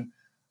reputation.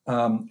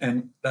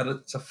 And that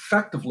it's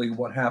effectively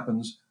what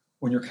happens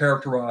when you're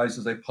characterized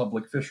as a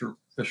public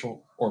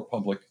official or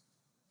public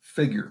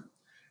figure.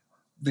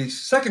 The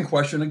second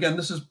question, again,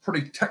 this is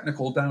pretty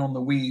technical, down on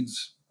the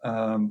weeds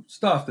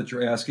stuff that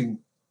you're asking,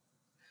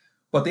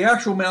 but the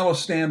actual malice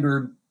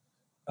standard,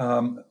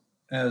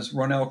 as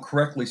Ronell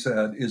correctly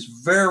said, is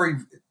very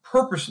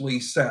purposely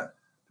set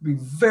to be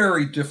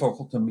very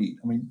difficult to meet.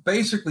 I mean,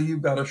 basically,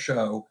 you've got to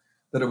show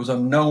that it was a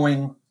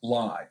knowing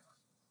lie,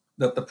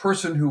 that the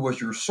person who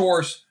was your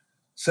source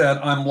said,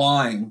 I'm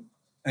lying,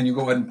 and you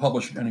go ahead and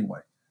publish it anyway.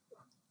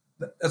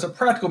 As a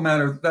practical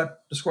matter,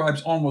 that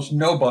describes almost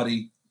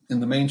nobody in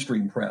the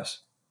mainstream press,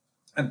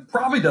 and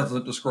probably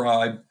doesn't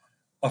describe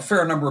a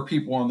fair number of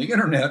people on the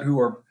internet who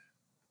are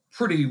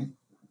pretty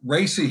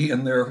racy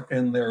in their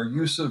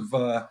use of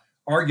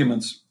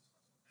arguments.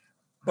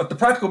 But the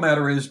practical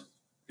matter is,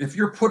 if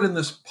you're put in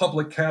this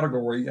public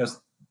category, as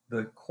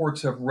the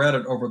courts have read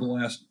it over the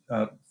last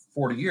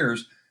 40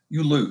 years,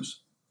 you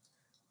lose.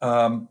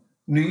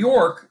 New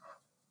York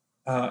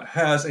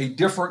has a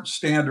different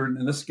standard,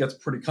 and this gets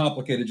pretty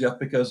complicated, Jeff,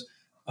 because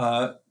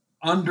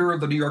under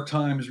the New York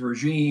Times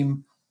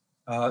regime,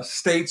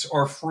 states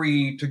are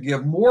free to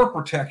give more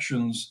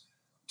protections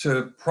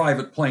to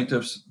private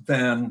plaintiffs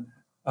than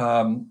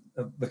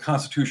the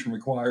Constitution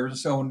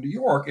requires. So in New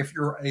York, if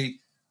you're a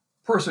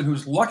person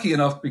who's lucky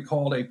enough to be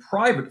called a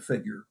private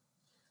figure,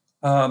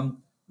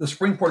 the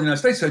Supreme Court of the United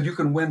States said you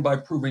can win by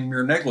proving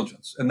mere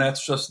negligence, and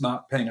that's just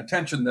not paying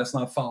attention. That's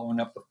not following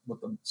up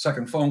with the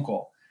second phone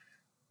call.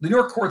 The New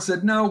York court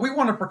said, no, we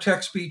want to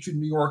protect speech in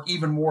New York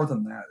even more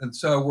than that. And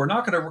so we're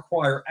not going to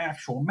require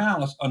actual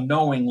malice, a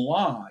knowing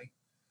lie,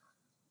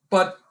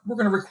 but we're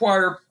going to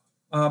require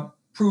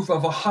proof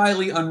of a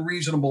highly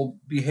unreasonable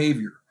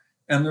behavior.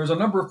 And there's a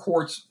number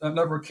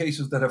of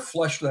cases that have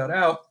fleshed that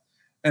out.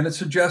 And it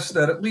suggests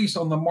that at least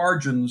on the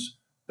margins,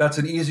 that's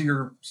an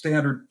easier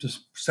standard to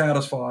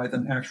satisfy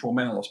than actual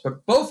malice.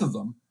 But both of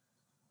them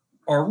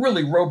are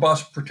really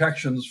robust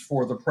protections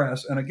for the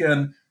press. And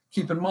again,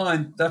 keep in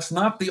mind, that's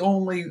not the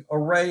only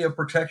array of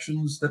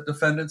protections that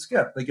defendants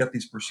get. They get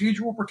these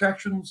procedural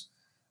protections,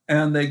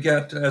 and they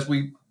get, as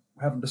we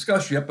haven't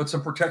discussed yet, but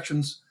some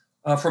protections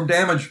from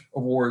damage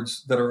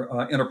awards that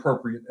are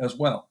inappropriate as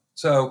well.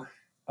 So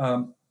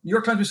New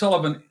York Times v.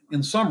 Sullivan,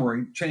 in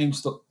summary,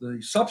 changed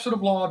the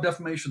substantive law of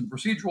defamation, the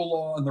procedural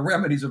law, and the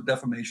remedies of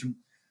defamation.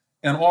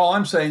 And all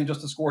I'm saying,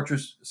 Justice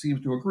Gorsuch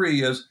seems to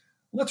agree, is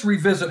let's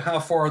revisit how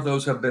far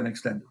those have been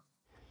extended.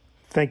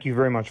 Thank you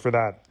very much for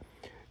that.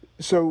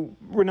 So,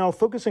 Ronell,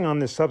 focusing on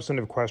this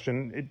substantive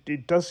question,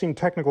 it does seem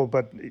technical,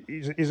 but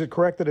is it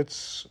correct that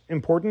it's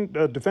important?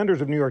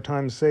 Defenders of New York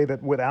Times say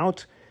that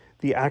without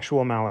the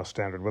actual malice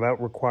standard,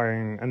 without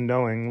requiring a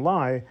knowing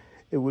lie,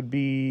 it would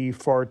be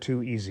far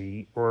too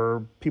easy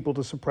for people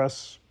to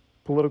suppress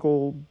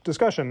political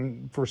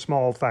discussion for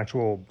small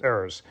factual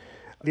errors.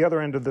 The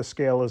other end of the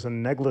scale is a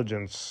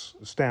negligence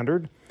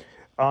standard.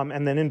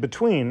 And then in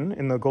between,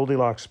 in the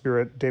Goldilocks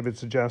spirit, David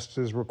suggests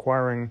is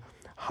requiring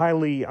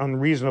highly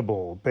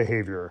unreasonable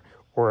behavior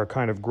or a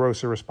kind of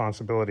gross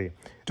irresponsibility.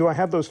 Do I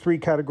have those three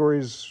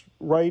categories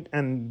right?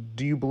 And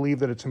do you believe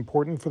that it's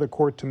important for the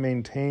court to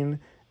maintain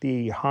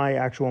the high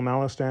actual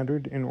malice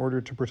standard in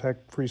order to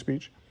protect free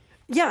speech?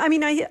 Yeah, I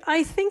mean,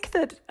 I think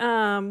that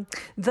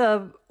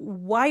the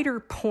wider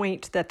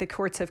point that the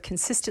courts have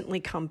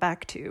consistently come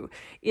back to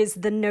is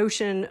the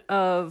notion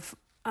of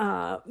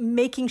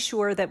making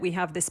sure that we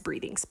have this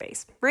breathing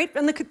space, right?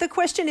 And the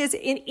question is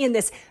in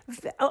this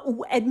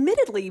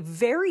admittedly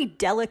very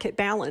delicate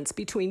balance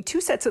between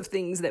two sets of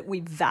things that we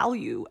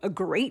value a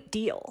great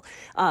deal,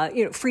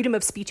 freedom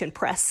of speech and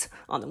press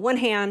on the one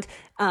hand,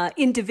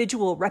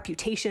 individual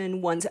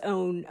reputation, one's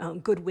own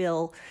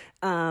goodwill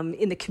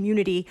in the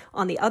community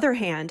on the other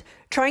hand,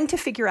 trying to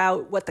figure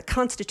out what the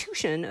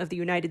Constitution of the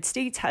United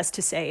States has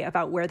to say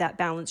about where that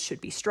balance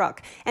should be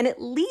struck. And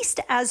at least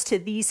as to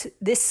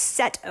this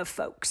set of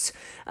folks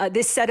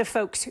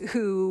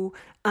who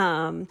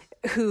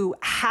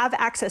have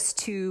access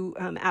to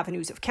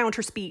avenues of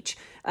counter speech,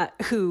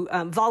 who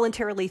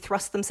voluntarily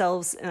thrust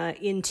themselves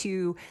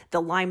into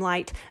the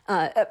limelight,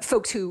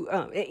 folks who,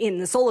 in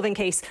the Sullivan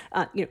case,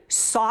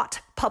 sought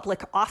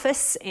public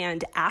office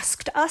and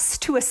asked us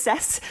to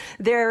assess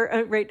their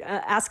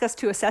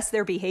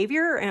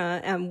behavior,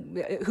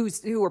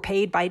 who were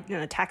paid by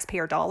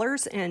taxpayer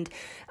dollars and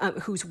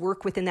whose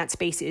work within that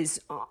space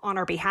is on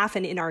our behalf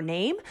and in our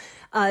name.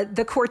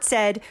 The court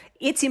said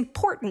it's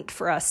important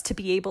for us to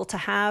be able to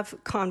have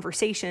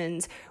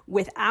conversations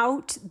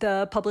without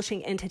the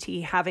publishing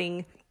entity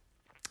having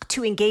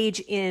to engage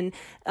in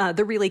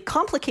the really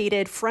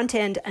complicated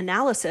front-end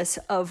analysis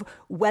of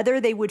whether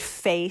they would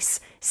face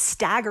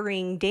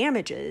staggering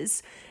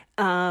damages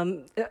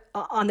on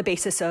the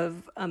basis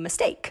of a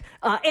mistake.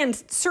 And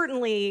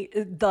certainly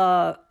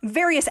the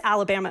various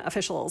Alabama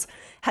officials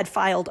had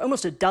filed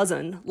almost a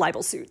dozen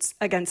libel suits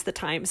against the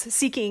Times,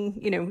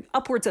 seeking,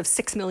 upwards of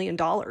 $6 million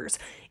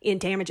in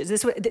damages.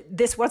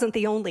 This wasn't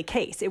the only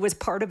case. It was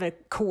part of a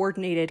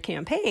coordinated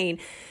campaign.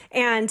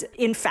 And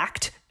in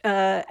fact,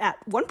 at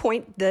one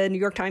point, the New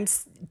York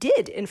Times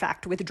did, in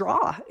fact,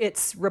 withdraw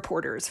its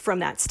reporters from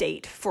that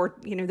state for,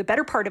 the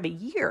better part of a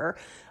year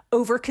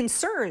over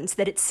concerns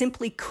that it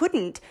simply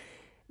couldn't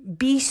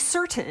be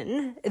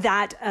certain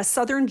that a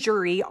Southern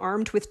jury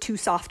armed with too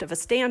soft of a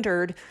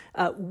standard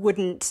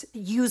wouldn't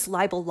use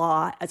libel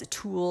law as a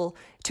tool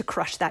to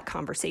crush that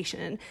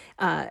conversation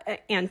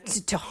and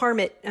to harm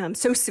it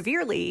so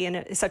severely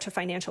in such a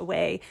financial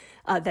way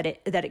that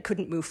it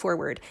couldn't move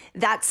forward.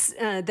 That's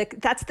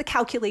the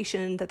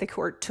calculation that the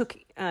court took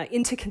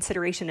into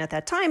consideration at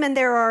that time, and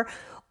there are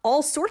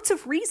all sorts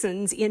of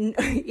reasons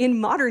in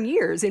modern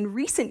years, in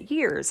recent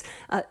years,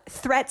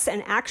 threats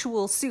and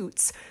actual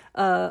suits,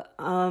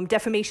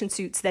 defamation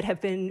suits that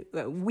have been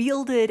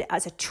wielded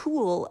as a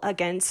tool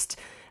against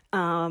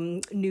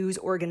news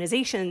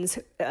organizations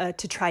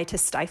to try to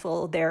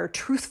stifle their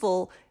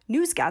truthful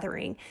news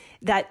gathering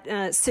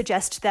that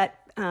suggest that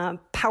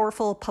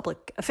powerful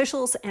public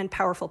officials and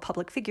powerful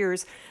public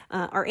figures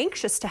are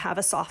anxious to have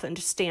a softened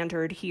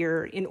standard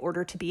here in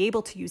order to be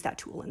able to use that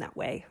tool in that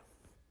way.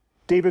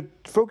 David,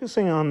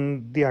 focusing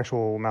on the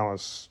actual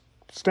malice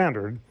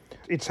standard,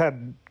 it's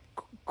had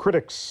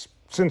critics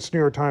since New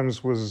York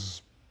Times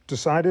was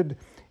decided.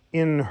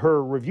 In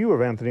her review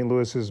of Anthony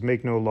Lewis's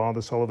Make No Law,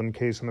 the Sullivan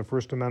case and the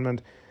First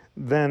Amendment,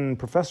 then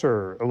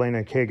Professor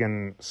Elena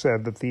Kagan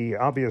said that the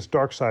obvious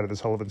dark side of the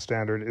Sullivan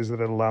standard is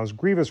that it allows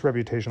grievous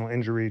reputational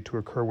injury to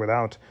occur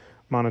without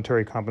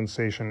monetary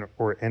compensation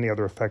or any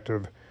other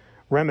effective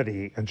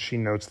remedy. And she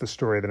notes the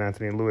story that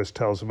Anthony Lewis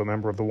tells of a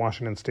member of the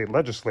Washington state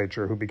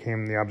legislature who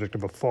became the object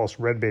of a false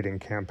red baiting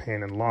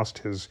campaign and lost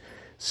his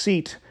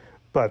seat,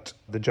 but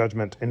the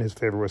judgment in his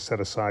favor was set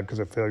aside because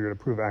of failure to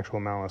prove actual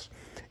malice.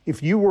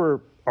 If you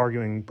were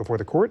arguing before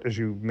the court, as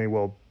you may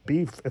well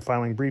be,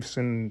 filing briefs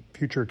in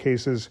future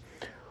cases,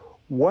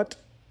 what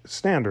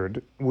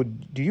standard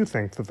do you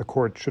think that the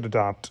court should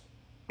adopt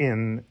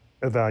in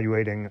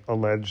evaluating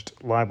alleged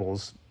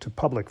libels to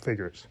public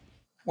figures?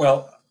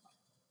 Well,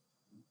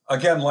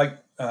 again, like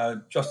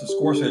Justice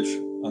Gorsuch,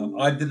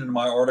 I did in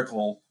my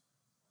article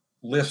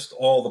list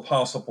all the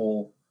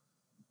possible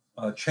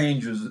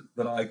changes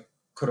that I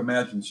could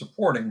imagine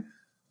supporting,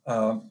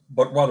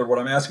 but rather what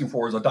I'm asking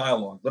for is a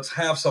dialogue. Let's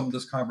have some of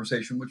this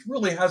conversation, which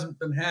really hasn't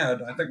been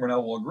had. I think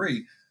Ronell will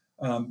agree.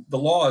 The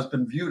law has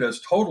been viewed as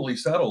totally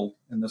settled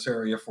in this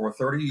area for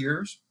 30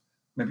 years,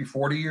 maybe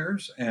 40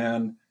 years,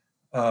 and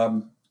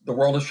the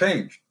world has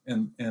changed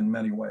in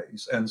many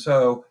ways. And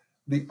so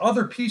the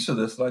other piece of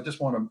this that I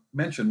just want to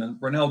mention, and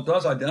Ronell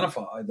does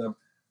identify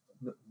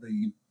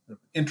the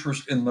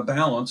interest in the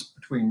balance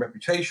between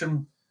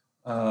reputation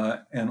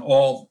and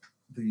all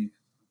the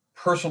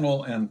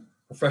personal and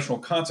professional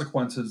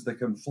consequences that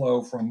can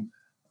flow from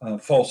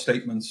false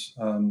statements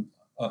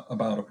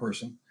about a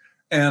person,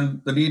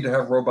 and the need to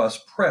have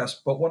robust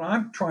press. But what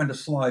I'm trying to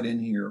slide in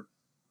here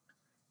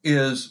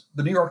is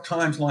the New York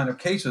Times line of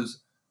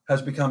cases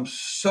has become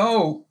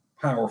so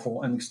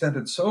powerful and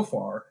extended so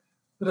far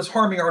that it's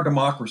harming our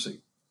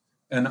democracy.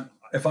 And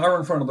if I were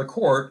in front of the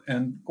court,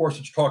 and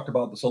Gorsuch talked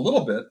about this a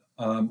little bit,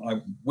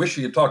 I wish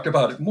he had talked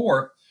about it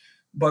more,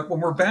 but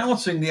when we're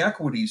balancing the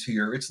equities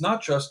here, it's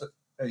not just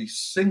a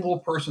single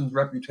person's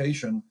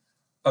reputation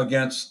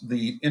against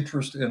the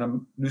interest in a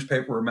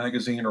newspaper or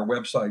magazine or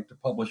website to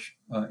publish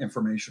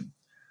information.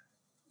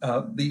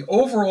 The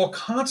overall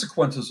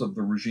consequences of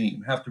the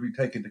regime have to be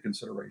taken into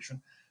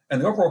consideration.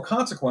 And the overall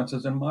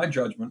consequences, in my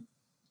judgment,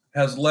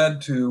 has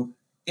led to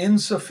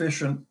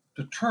insufficient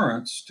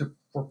deterrence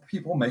for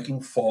people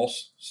making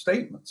false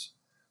statements.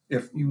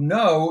 If you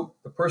know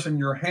the person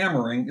you're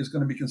hammering is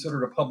going to be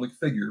considered a public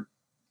figure,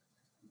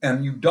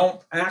 and you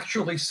don't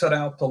actually set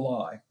out to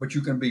lie, but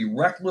you can be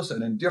reckless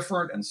and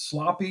indifferent and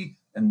sloppy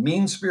and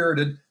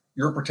mean-spirited,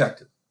 you're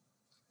protected.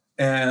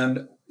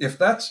 And if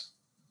that's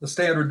the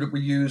standard that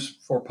we use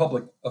for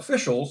public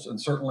officials,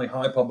 and certainly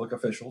high public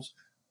officials,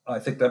 I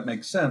think that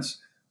makes sense.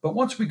 But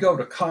once we go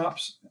to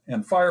cops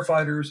and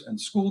firefighters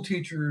and school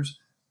teachers,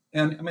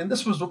 and I mean,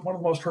 this was one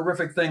of the most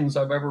horrific things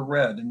I've ever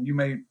read, and you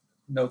may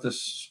know this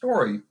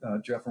story,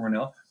 Jeff and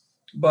Ronell,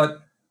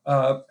 but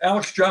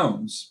Alex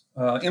Jones,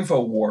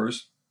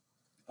 InfoWars,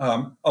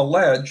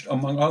 alleged,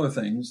 among other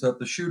things, that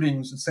the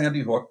shootings at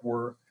Sandy Hook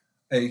were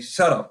a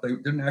setup. They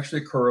didn't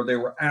actually occur. They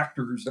were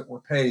actors that were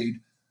paid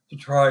to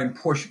try and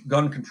push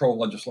gun control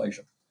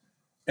legislation.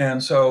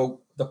 And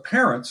so the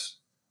parents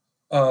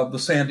of the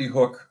Sandy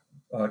Hook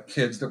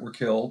kids that were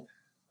killed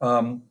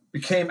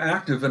became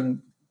active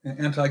in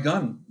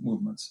anti-gun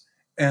movements.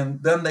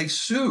 And then they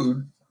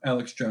sued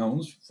Alex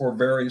Jones for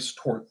various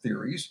tort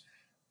theories.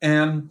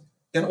 And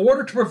in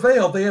order to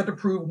prevail, they had to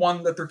prove,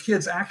 one, that their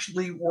kids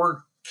actually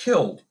were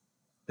killed.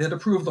 They had to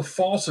prove the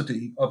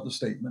falsity of the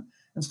statement.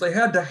 And so they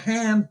had to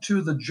hand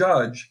to the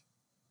judge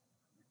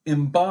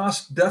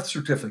embossed death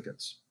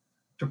certificates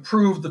to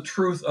prove the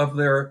truth of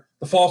the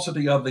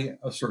falsity of the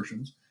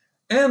assertions.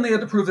 And they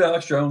had to prove that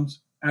Alex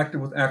Jones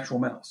acted with actual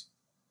malice,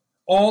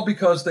 all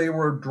because they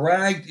were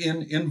dragged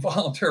in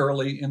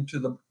involuntarily into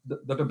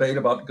the debate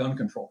about gun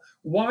control.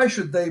 Why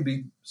should they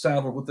be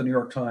saddled with the New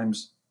York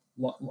Times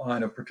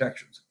line of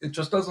protections? It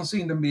just doesn't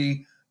seem to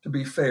me to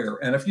be fair.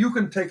 And if you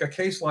can take a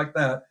case like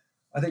that,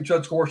 I think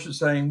Judge Gorsuch is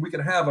saying we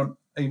can have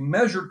a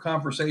measured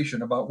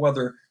conversation about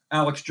whether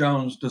Alex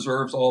Jones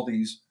deserves all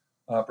these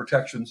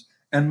protections.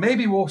 And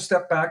maybe we'll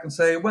step back and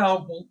say,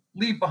 well, we'll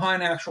leave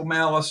behind actual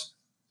malice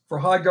for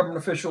high government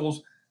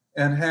officials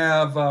and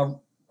have a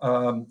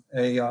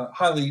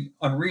highly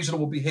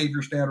unreasonable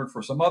behavior standard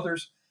for some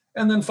others.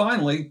 And then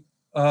finally,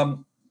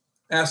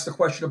 ask the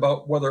question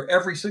about whether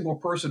every single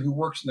person who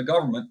works in the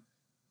government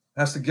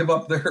has to give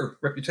up their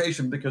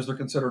reputation because they're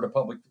considered a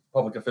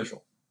public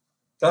official.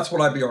 That's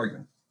what I'd be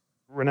arguing.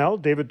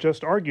 Ronell, David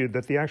just argued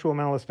that the actual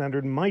malice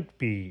standard might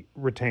be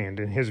retained,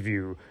 in his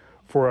view,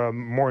 for a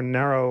more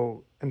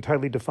narrow and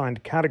tightly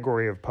defined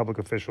category of public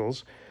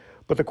officials.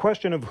 But the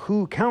question of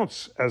who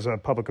counts as a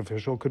public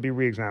official could be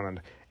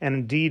re-examined. And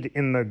indeed,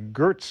 in the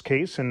Gertz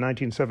case in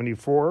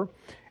 1974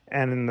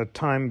 and in the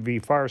Time v.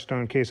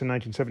 Firestone case in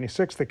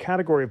 1976, the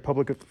category of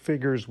public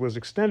figures was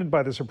extended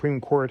by the Supreme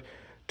Court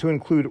to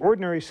include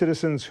ordinary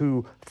citizens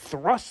who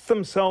thrust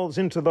themselves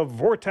into the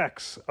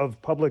vortex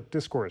of public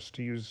discourse,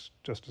 to use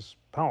Justice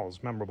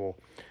Powell's memorable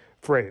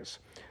phrase.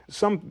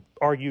 Some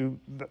argue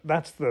that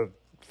that's the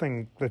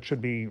thing that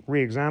should be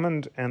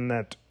re-examined, and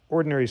that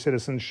ordinary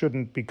citizens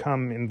shouldn't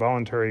become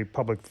involuntary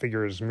public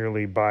figures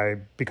merely by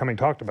becoming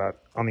talked about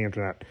on the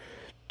internet.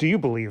 Do you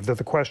believe that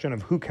the question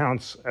of who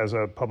counts as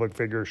a public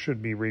figure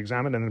should be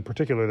re-examined, and in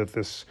particular that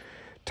this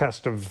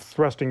test of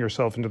thrusting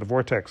yourself into the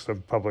vortex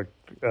of public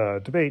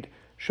debate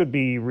should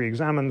be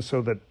re-examined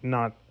so that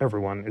not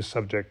everyone is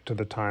subject to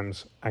the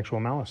Times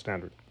actual malice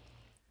standard?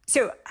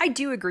 So I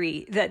do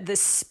agree that the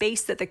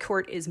space that the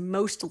court is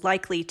most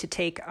likely to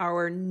take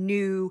our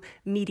new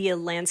media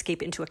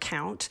landscape into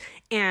account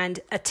and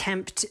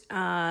attempt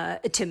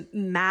to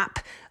map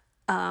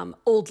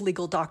old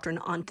legal doctrine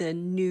on the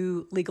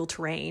new legal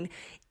terrain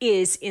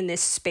is in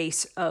this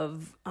space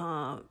of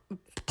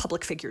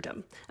public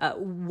figurdom.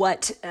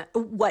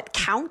 What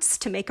counts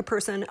to make a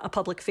person a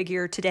public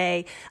figure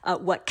today?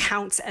 What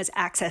counts as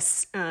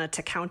access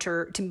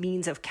to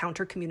means of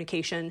counter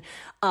communication?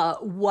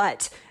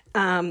 What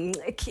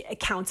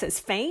counts as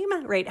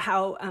fame, right?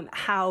 How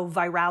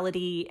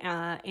virality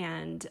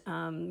and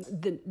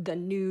the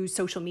new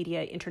social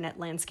media internet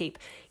landscape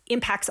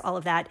impacts all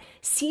of that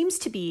seems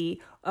to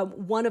be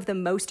one of the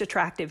most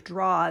attractive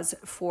draws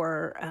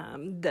for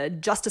the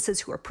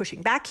justices who are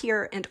pushing back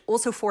here, and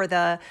also for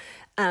the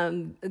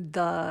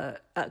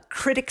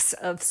critics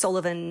of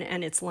Sullivan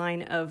and its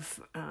line of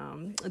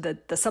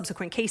the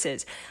subsequent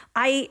cases.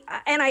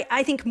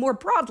 I think more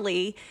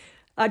broadly,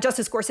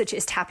 Justice Gorsuch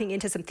is tapping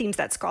into some themes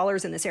that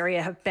scholars in this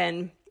area have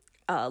been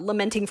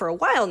lamenting for a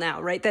while now,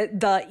 right?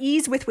 The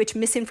ease with which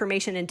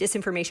misinformation and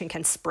disinformation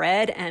can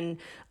spread, and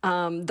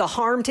the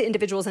harm to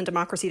individuals and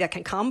democracy that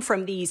can come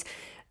from these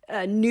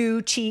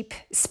new, cheap,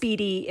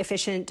 speedy,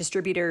 efficient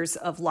distributors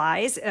of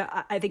lies.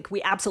 I think we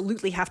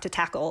absolutely have to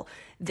tackle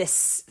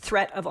this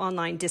threat of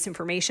online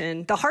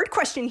disinformation. The hard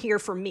question here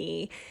for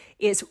me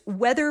is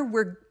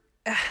whether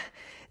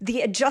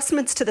the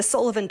adjustments to the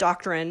Sullivan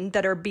doctrine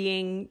that are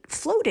being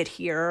floated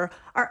here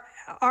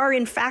are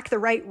in fact the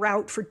right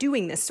route for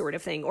doing this sort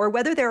of thing, or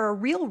whether there are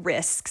real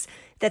risks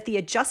that the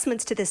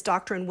adjustments to this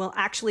doctrine will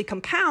actually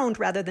compound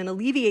rather than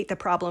alleviate the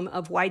problem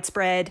of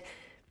widespread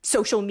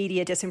social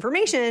media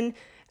disinformation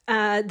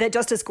that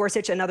Justice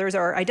Gorsuch and others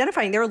are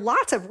identifying. There are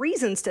lots of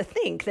reasons to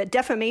think that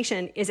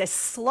defamation is a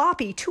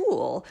sloppy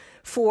tool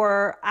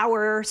for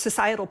our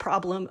societal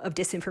problem of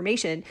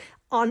disinformation.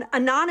 On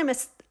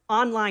anonymous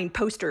online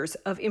posters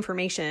of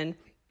information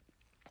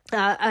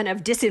and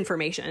of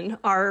disinformation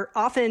are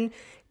often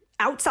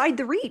outside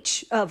the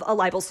reach of a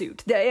libel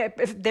suit.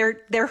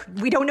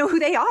 We don't know who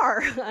they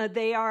are.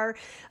 They are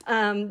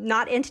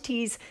not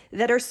entities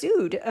that are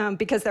sued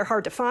because they're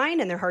hard to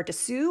find and they're hard to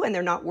sue, and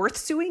they're not worth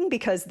suing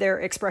because their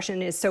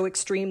expression is so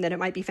extreme that it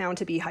might be found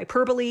to be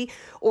hyperbole,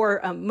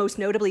 or most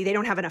notably, they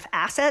don't have enough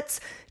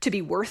assets to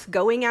be worth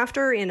going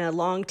after in a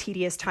long,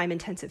 tedious,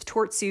 time-intensive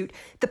tort suit.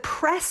 The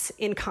press,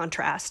 in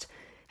contrast,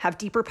 have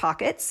deeper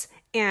pockets,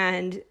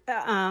 and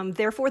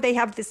therefore they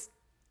have this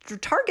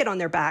target on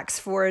their backs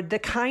for the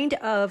kind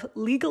of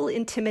legal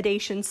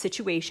intimidation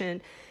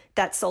situation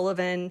that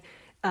Sullivan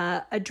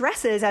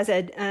addresses as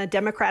a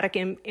democratic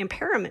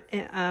imperative.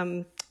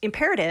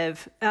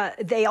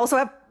 They also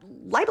have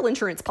libel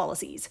insurance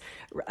policies.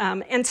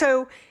 And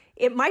so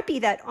it might be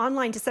that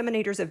online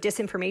disseminators of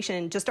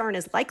disinformation just aren't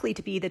as likely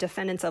to be the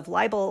defendants of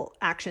libel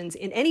actions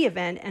in any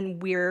event,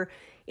 and we're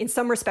in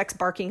some respects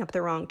barking up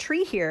the wrong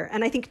tree here.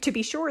 And I think, to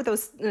be sure,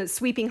 those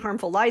sweeping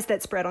harmful lies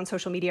that spread on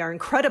social media are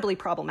incredibly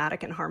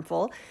problematic and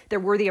harmful. They're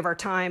worthy of our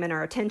time and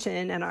our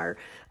attention and our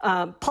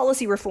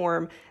policy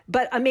reform.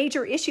 But a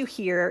major issue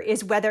here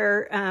is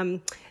whether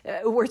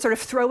we're sort of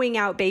throwing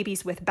out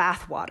babies with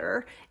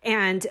bathwater.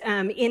 And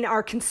in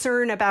our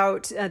concern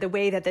about the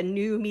way that the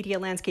new media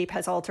landscape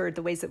has altered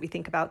the ways that we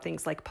think about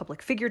things like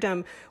public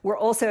figurdom, we're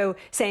also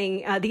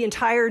saying the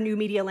entire new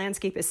media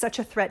landscape is such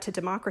a threat to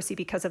democracy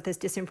because of this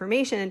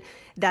disinformation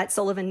that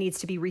Sullivan needs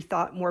to be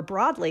rethought more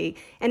broadly.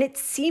 And it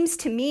seems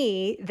to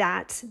me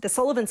that the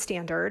Sullivan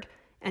standard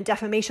and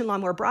defamation law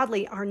more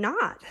broadly are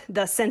not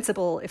the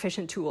sensible,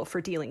 efficient tool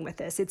for dealing with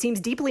this. It seems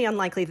deeply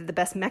unlikely that the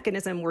best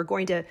mechanism we're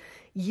going to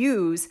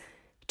use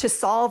to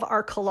solve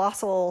our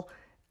colossal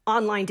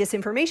online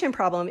disinformation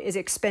problem is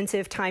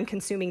expensive,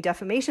 time-consuming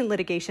defamation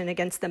litigation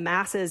against the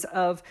masses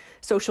of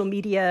social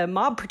media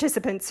mob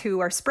participants who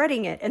are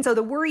spreading it. And so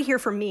the worry here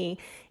for me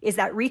is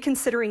that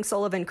reconsidering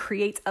Sullivan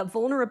creates a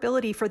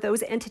vulnerability for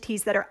those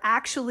entities that are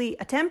actually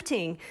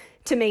attempting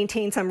to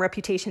maintain some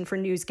reputation for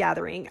news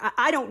gathering.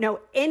 I don't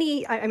know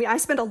any, I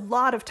spend a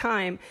lot of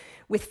time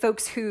with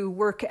folks who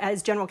work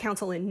as general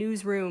counsel in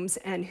newsrooms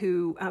and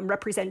who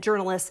represent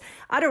journalists.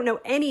 I don't know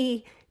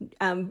any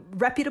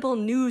reputable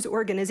news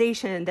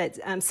organization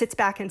that sits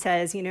back and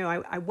says,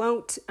 I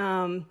won't,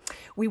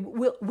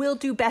 we'll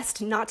do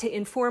best not to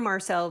inform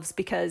ourselves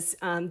because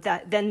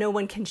then no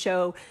one can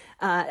show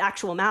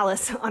actual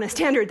malice on a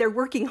standard. They're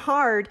working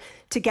hard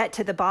to get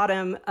to the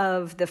bottom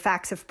of the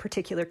facts of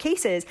particular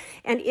cases.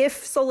 And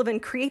if Sullivan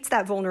creates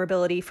that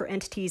vulnerability for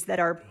entities that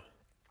are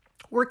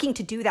working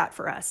to do that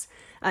for us,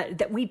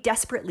 that we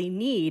desperately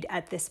need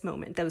at this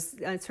moment, those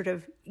sort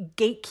of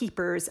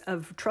gatekeepers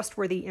of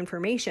trustworthy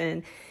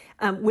information,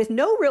 with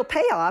no real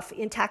payoff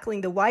in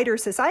tackling the wider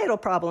societal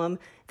problem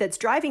that's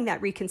driving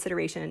that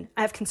reconsideration,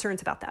 I have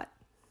concerns about that.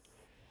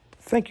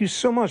 Thank you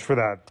so much for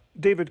that.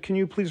 David, can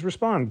you please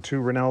respond to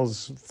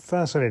Ronell's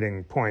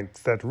fascinating point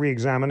that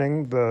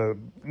re-examining the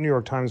New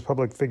York Times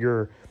public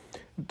figure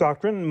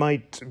doctrine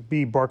might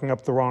be barking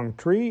up the wrong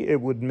tree?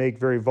 It would make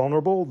very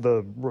vulnerable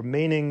the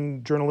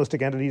remaining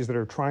journalistic entities that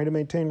are trying to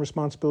maintain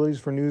responsibilities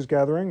for news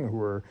gathering,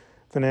 who are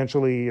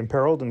financially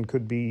imperiled and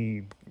could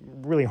be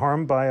really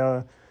harmed by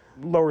a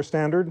lower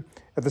standard.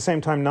 At the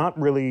same time, not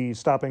really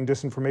stopping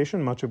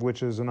disinformation, much of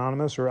which is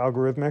anonymous or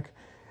algorithmic.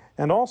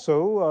 And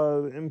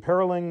also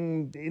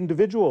imperiling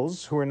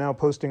individuals who are now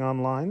posting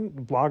online,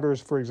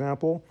 bloggers, for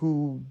example,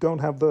 who don't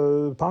have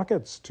the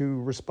pockets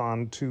to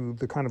respond to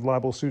the kind of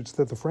libel suits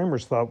that the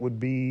framers thought would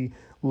be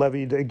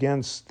levied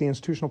against the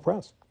institutional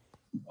press.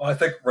 I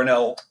think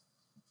Ronell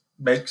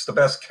makes the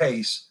best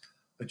case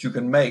that you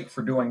can make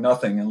for doing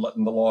nothing and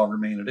letting the law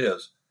remain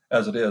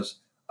as it is.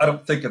 I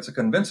don't think it's a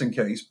convincing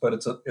case, but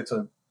it's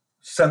a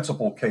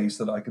sensible case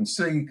that I can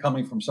see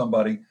coming from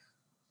somebody.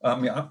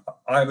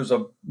 I was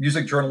a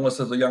music journalist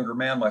as a younger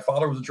man. My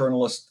father was a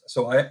journalist,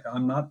 so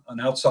I'm not an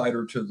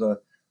outsider to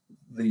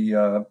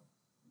the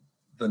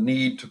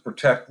need to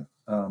protect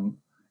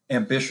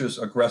ambitious,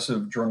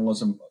 aggressive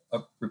journalism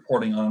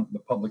reporting on the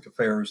public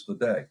affairs of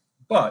the day.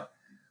 But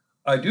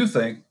I do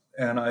think,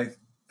 and I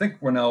think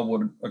Ronell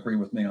would agree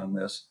with me on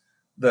this,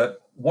 that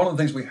one of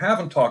the things we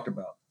haven't talked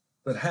about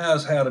that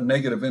has had a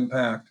negative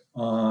impact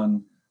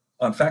on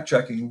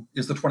fact-checking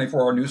is the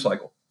 24-hour news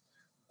cycle.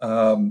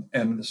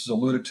 And this is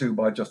alluded to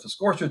by Justice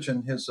Gorsuch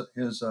in his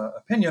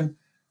opinion.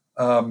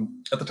 At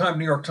the time of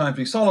New York Times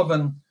v.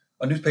 Sullivan,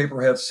 a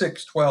newspaper had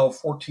 6, 12,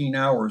 14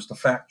 hours to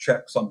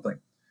fact-check something.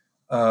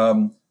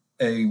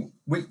 A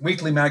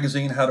weekly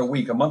magazine had a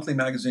week, a monthly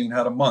magazine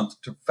had a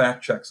month to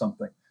fact-check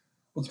something.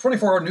 With the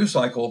 24-hour news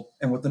cycle,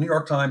 and with the New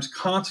York Times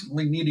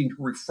constantly needing to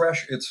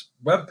refresh its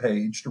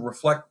webpage to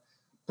reflect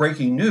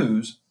breaking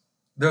news,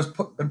 there's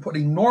been put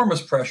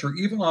enormous pressure,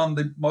 even on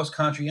the most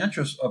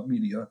conscientious of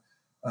media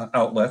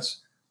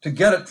outlets, to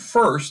get it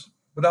first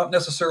without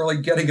necessarily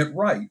getting it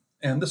right.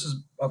 And this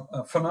is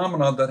a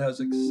phenomenon that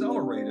has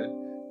accelerated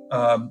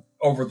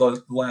over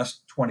the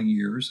last 20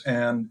 years.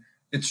 And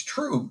it's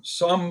true,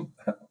 some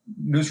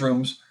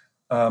newsrooms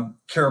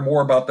care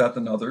more about that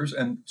than others.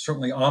 And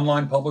certainly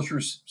online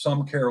publishers,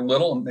 some care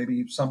little and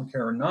maybe some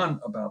care none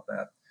about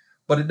that.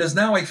 But it is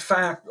now a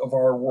fact of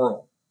our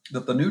world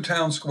that the new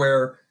town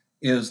square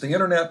is the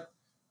internet,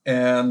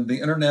 and the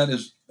internet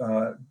is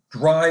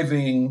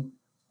driving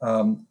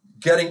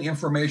getting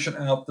information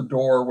out the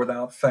door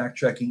without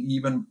fact-checking,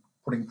 even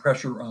putting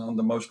pressure on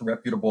the most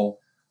reputable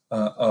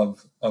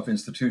of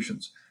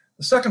institutions.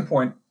 The second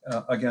point,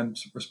 again,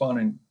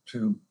 responding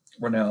to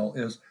Ronell,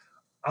 is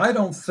I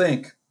don't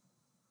think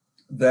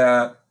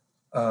that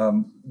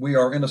we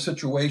are in a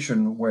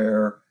situation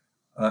where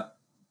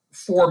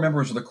 4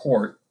 members of the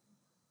court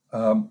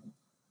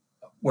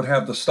would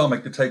have the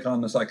stomach to take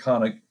on this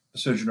iconic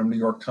decision of New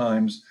York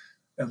Times,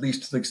 at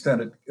least to the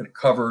extent it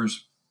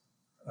covers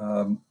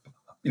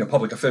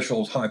public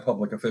officials, high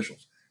public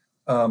officials.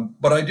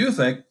 But I do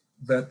think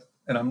that,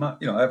 and I'm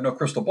not, I have no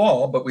crystal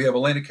ball, but we have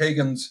Elena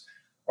Kagan's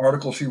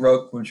article she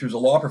wrote when she was a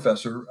law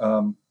professor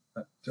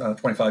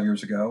 25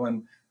 years ago.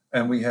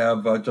 And we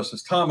have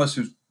Justice Thomas,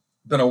 who's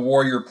been a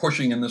warrior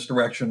pushing in this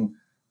direction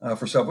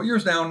for several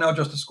years now. And now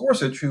Justice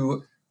Gorsuch,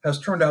 who has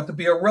turned out to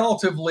be a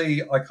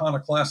relatively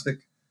iconoclastic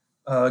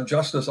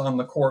justice on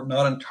the court,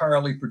 not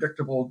entirely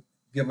predictable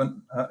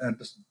given,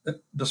 and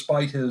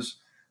despite his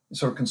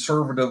sort of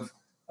conservative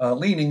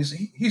leanings,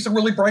 he's a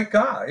really bright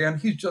guy. And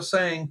he's just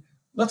saying,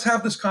 let's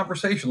have this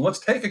conversation. Let's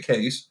take a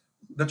case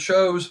that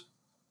shows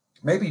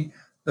maybe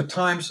the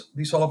Times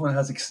v. Sullivan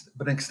has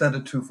been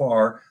extended too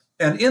far.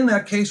 And in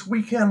that case,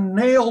 we can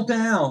nail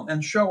down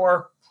and show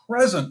our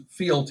present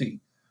fealty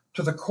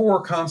to the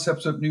core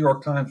concepts of New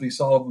York Times v.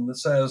 Sullivan that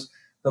says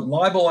that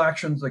libel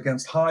actions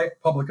against high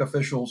public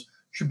officials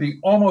should be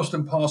almost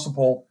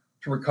impossible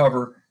to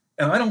recover.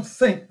 And I don't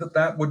think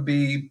that would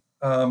be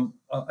an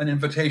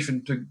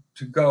invitation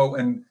to go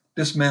and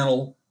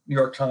dismantle New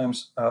York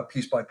Times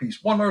piece by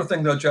piece. One other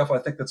thing, though, Jeff, I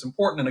think that's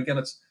important, and again,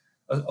 it's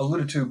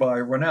alluded to by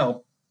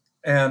Ronell,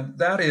 and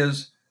that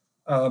is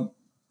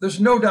there's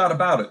no doubt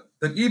about it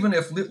that even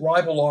if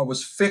libel law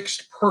was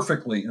fixed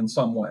perfectly in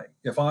some way,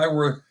 if I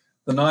were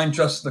the 9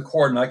 justices of the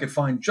court and I could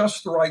find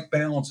just the right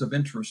balance of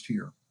interest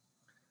here,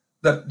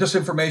 that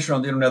disinformation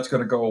on the internet is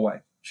going to go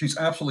away. She's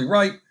absolutely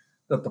right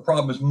that the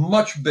problem is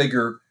much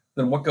bigger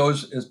than what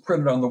is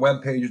printed on the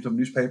web pages of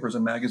newspapers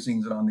and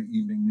magazines and on the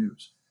evening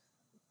news.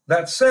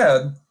 That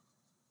said,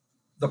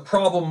 the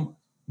problem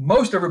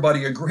most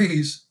everybody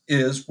agrees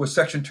is with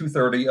Section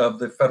 230 of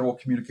the Federal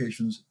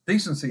Communications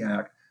Decency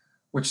Act,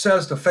 which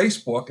says to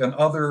Facebook and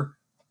other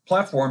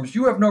platforms,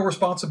 you have no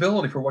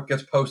responsibility for what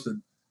gets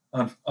posted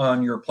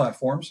on your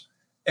platforms.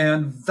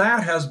 And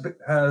that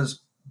has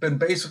been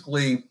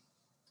basically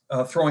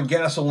throwing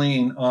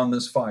gasoline on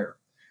this fire.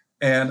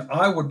 And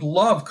I would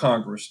love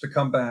Congress to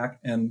come back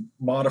and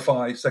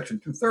modify Section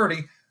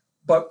 230,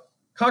 but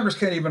Congress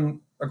can't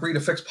even agree to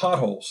fix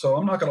potholes. So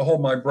I'm not going to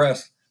hold my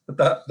breath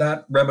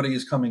that remedy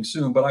is coming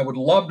soon, but I would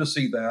love to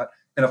see that.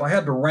 And if I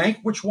had to rank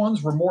which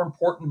ones were more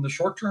important in the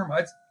short term,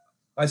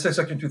 I'd say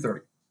Section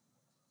 230.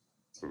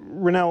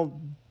 Ronell,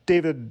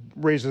 David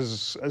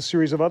raises a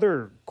series of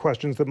other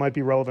questions that might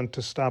be relevant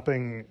to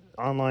stopping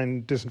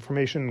online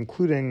disinformation,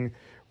 including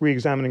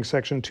re-examining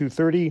Section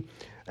 230.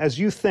 As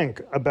you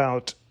think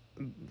about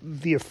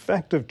the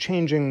effect of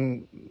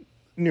changing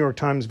New York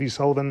Times v.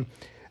 Sullivan,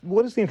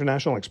 what does the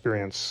international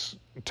experience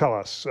tell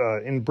us?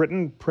 In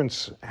Britain,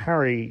 Prince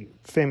Harry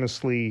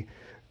famously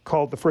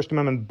called the First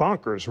Amendment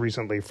bonkers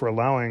recently for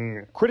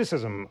allowing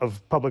criticism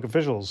of public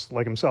officials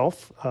like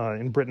himself.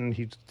 In Britain,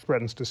 he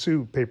threatens to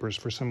sue papers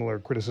for similar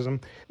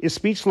criticism. Is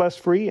speech less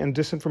free and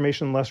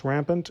disinformation less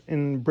rampant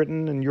in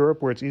Britain and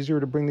Europe, where it's easier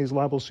to bring these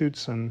libel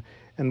suits? And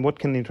what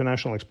can the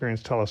international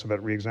experience tell us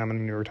about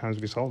re-examining New York Times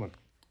v. Sullivan?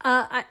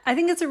 I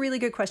think it's a really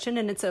good question,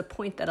 and it's a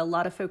point that a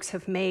lot of folks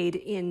have made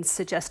in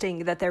suggesting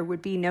that there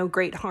would be no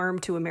great harm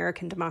to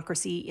American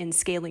democracy in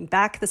scaling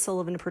back the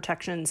Sullivan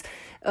protections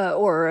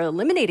or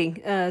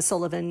eliminating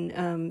Sullivan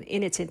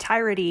in its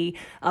entirety,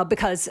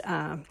 because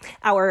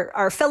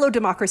our fellow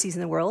democracies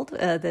in the world,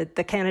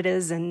 the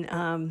Canadas and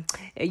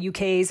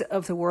UKs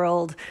of the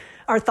world,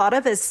 are thought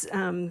of as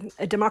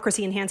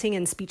democracy enhancing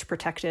and speech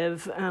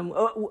protective.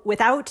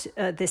 Without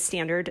this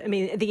standard, I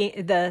mean,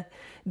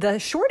 the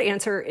short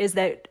answer is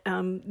that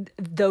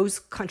those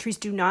countries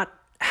do not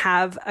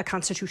have a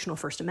constitutional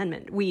First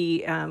Amendment.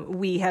 We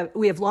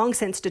have long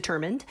since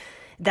determined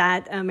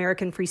that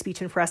American free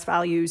speech and press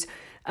values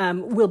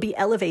will be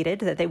elevated,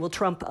 that they will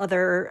trump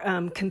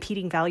other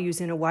competing values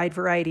in a wide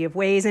variety of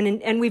ways.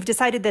 And we've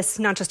decided this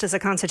not just as a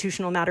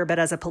constitutional matter, but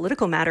as a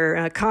political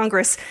matter.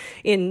 Congress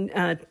in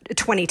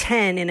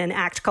 2010, in an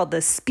act called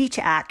the Speech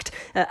Act,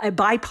 a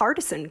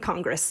bipartisan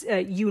Congress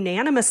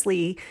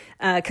unanimously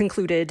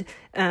concluded,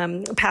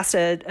 passed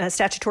a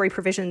statutory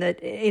provision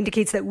that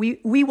indicates that we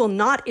will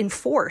not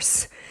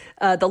enforce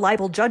the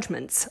libel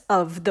judgments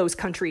of those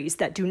countries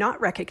that do not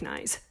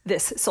recognize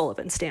this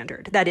Sullivan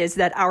standard. That is,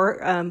 that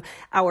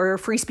our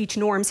free speech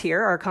norms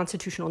here, our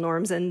constitutional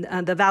norms, and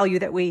the value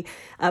that we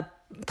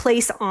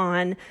place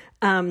on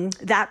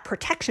that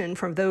protection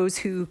from those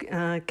who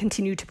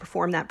continue to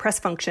perform that press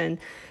function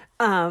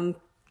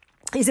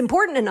is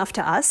important enough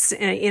to us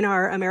in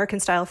our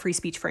American-style free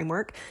speech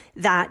framework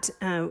that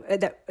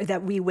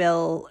we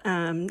will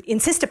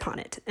insist upon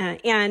it,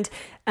 and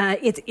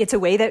it's a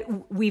way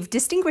that we've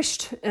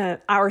distinguished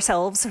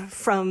ourselves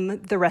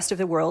from the rest of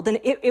the world, and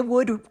it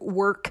would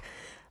work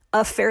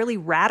a fairly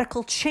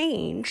radical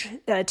change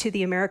to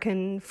the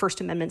American First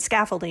Amendment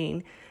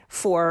scaffolding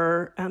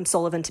for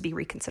Sullivan to be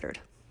reconsidered.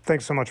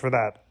 Thanks so much for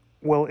that.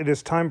 Well, it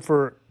is time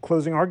for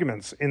closing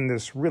arguments in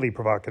this really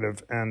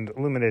provocative and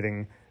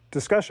illuminating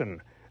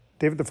discussion.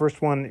 David, the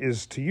first one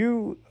is to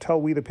you.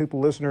 Tell we the people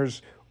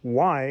listeners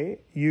why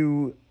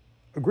you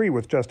agree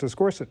with Justice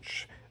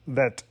Gorsuch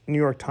that New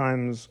York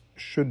Times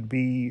should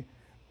be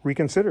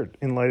reconsidered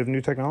in light of new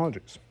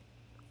technologies.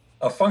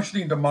 A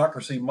functioning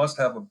democracy must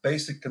have a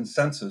basic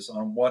consensus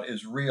on what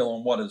is real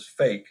and what is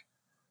fake,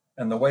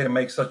 and the way to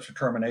make such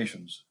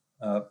determinations.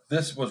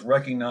 This was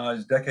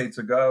recognized decades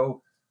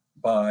ago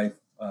by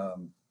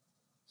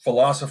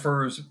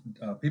philosophers,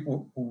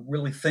 people who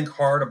really think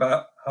hard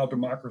about how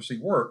democracy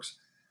works.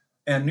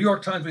 And New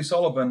York Times v.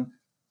 Sullivan,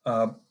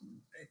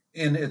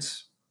 in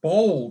its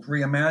bold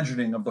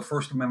reimagining of the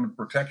First Amendment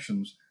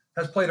protections,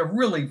 has played a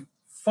really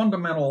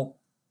fundamental,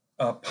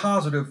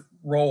 positive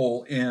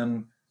role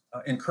in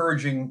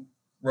encouraging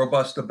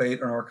robust debate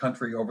in our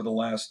country over the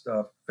last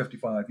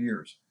 55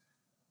 years.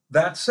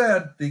 That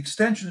said, the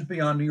extensions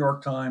beyond New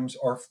York Times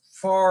are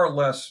far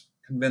less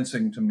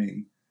convincing to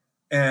me.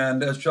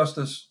 And as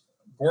Justice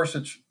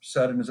Gorsuch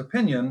said in his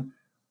opinion,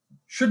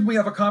 shouldn't we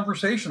have a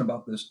conversation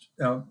about this?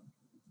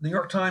 New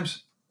York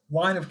Times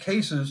line of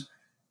cases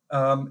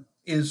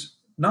is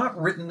not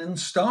written in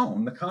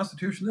stone. The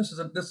Constitution, this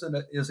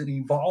is an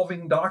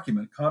evolving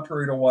document,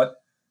 contrary to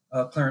what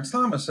Clarence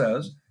Thomas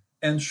says.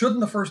 And shouldn't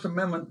the First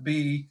Amendment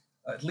be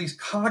at least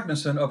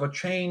cognizant of a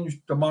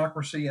changed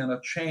democracy and a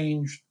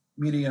changed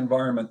media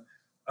environment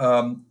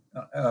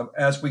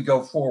as we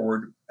go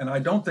forward. And I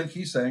don't think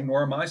he's saying,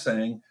 nor am I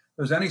saying,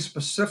 there's any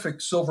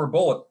specific silver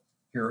bullet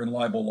here in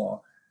libel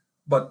law.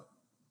 But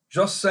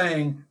just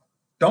saying,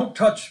 don't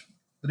touch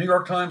the New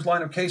York Times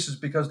line of cases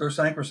because they're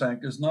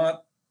sacrosanct is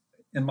not,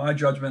 in my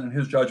judgment and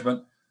his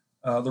judgment,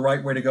 the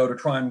right way to go to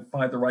try and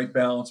find the right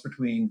balance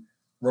between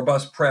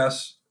robust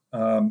press,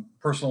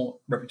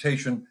 personal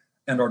reputation,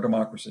 and our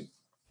democracy.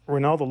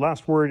 Ronell, the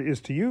last word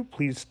is to you.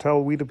 Please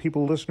tell We the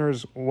People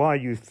listeners why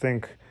you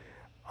think,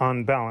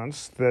 on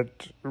balance,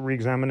 that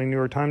re-examining New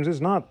York Times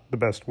is not the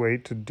best way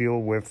to deal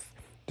with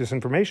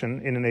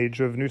disinformation in an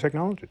age of new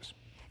technologies.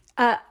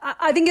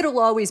 I think it'll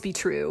always be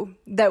true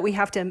that we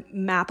have to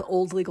map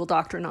old legal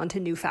doctrine onto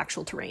new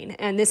factual terrain.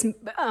 And this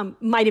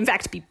might, in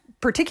fact, be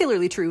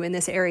particularly true in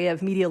this area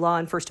of media law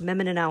and First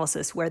Amendment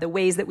analysis, where the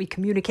ways that we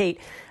communicate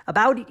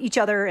about each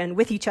other and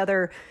with each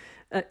other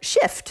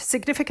shift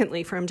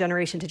significantly from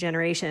generation to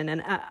generation.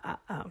 And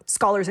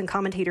scholars and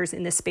commentators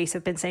in this space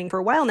have been saying for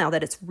a while now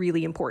that it's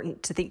really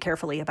important to think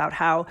carefully about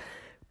how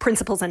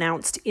principles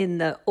announced in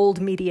the old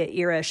media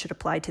era should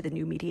apply to the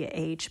new media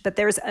age. But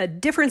there's a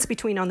difference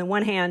between, on the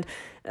one hand,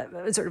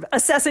 sort of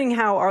assessing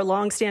how our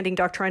longstanding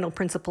doctrinal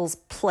principles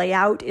play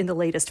out in the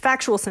latest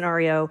factual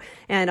scenario,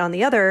 and on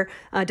the other,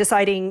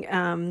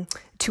 deciding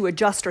to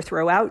adjust or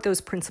throw out those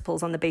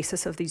principles on the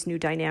basis of these new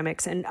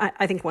dynamics. And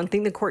I think one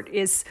thing the court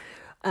is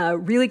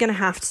really going to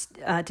have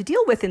to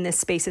deal with in this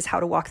space is how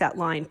to walk that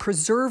line,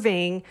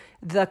 preserving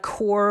the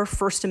core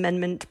First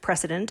Amendment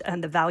precedent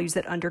and the values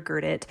that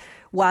undergird it,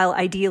 while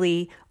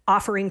ideally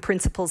offering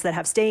principles that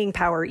have staying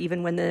power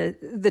even when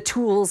the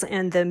tools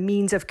and the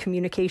means of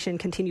communication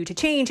continue to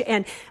change,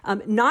 and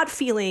not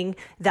feeling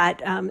that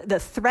the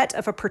threat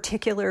of a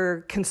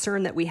particular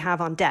concern that we have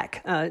on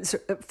deck,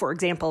 for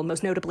example,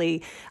 most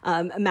notably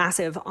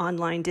massive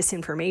online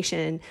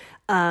disinformation,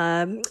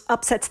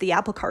 upsets the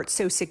apple cart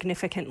so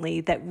significantly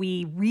that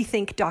we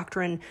rethink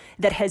doctrine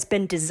that has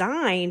been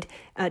designed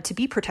to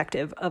be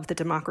protective of the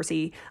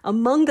democracy.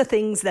 Among the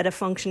things that a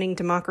functioning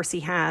democracy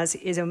has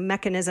is a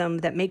mechanism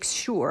that makes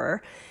sure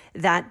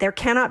that there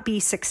cannot be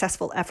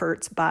successful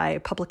efforts by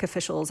public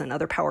officials and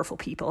other powerful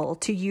people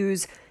to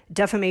use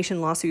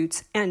defamation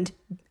lawsuits and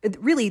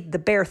really the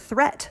bare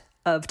threat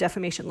of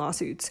defamation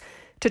lawsuits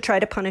to try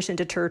to punish and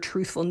deter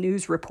truthful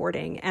news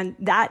reporting. And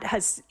that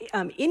has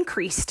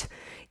increased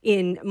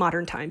in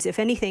modern times. If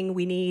anything,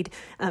 we need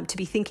to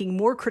be thinking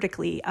more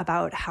critically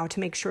about how to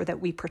make sure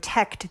that we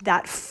protect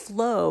that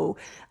flow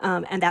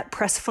and that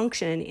press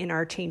function in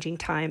our changing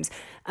times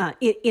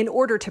in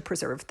order to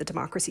preserve the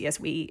democracy as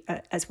we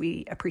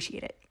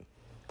appreciate it.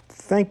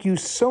 Thank you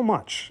so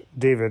much,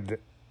 David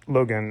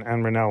Logan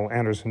and Ronell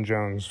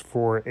Anderson-Jones,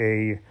 for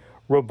a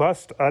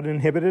robust,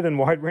 uninhibited, and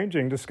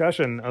wide-ranging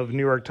discussion of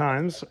New York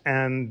Times,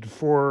 and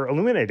for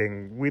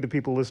illuminating We the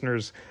People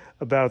listeners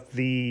about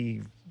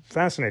the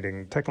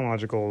fascinating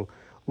technological,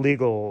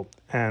 legal,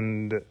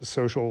 and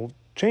social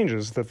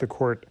changes that the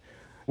court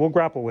will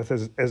grapple with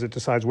as it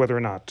decides whether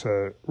or not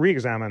to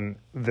re-examine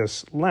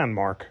this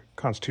landmark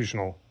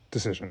constitutional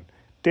decision.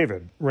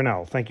 David,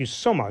 Ronell, thank you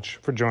so much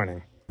for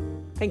joining.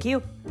 Thank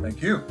you.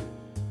 Thank you.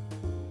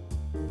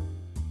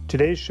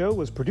 Today's show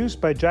was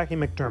produced by Jackie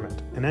McDermott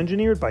and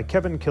engineered by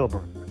Kevin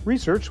Kilburn.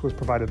 Research was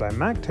provided by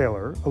Mac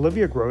Taylor,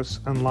 Olivia Gross,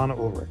 and Lana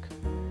Ulrich.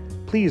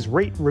 Please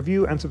rate,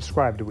 review, and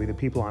subscribe to We the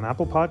People on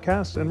Apple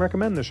Podcasts, and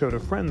recommend the show to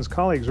friends,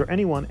 colleagues, or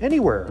anyone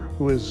anywhere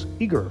who is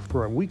eager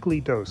for a weekly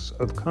dose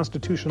of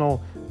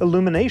constitutional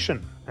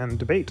illumination and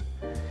debate.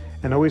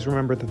 And always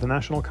remember that the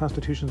National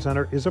Constitution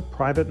Center is a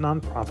private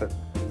nonprofit.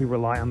 We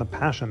rely on the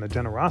passion, the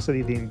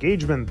generosity, the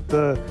engagement,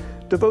 the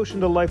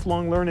devotion to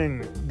lifelong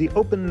learning, the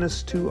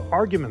openness to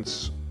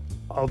arguments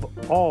of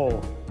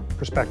all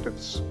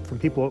perspectives from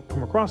people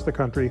from across the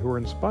country who are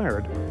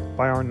inspired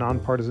by our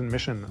nonpartisan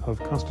mission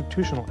of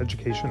constitutional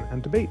education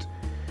and debate.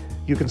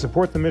 You can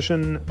support the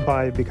mission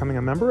by becoming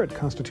a member at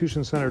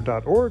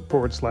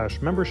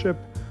constitutioncenter.org/membership,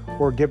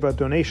 or give a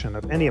donation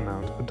of any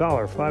amount,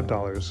 $1,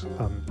 $5,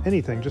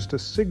 anything, just to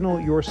signal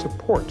your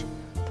support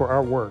for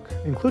our work,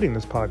 including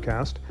this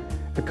podcast,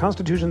 at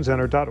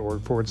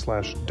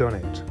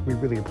constitutioncenter.org/donate. We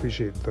really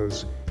appreciate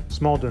those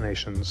small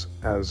donations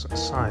as a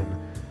sign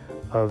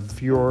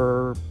of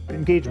your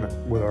engagement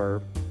with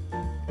our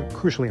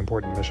crucially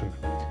important mission.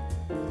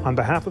 On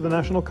behalf of the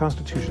National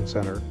Constitution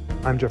Center,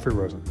 I'm Jeffrey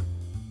Rosen.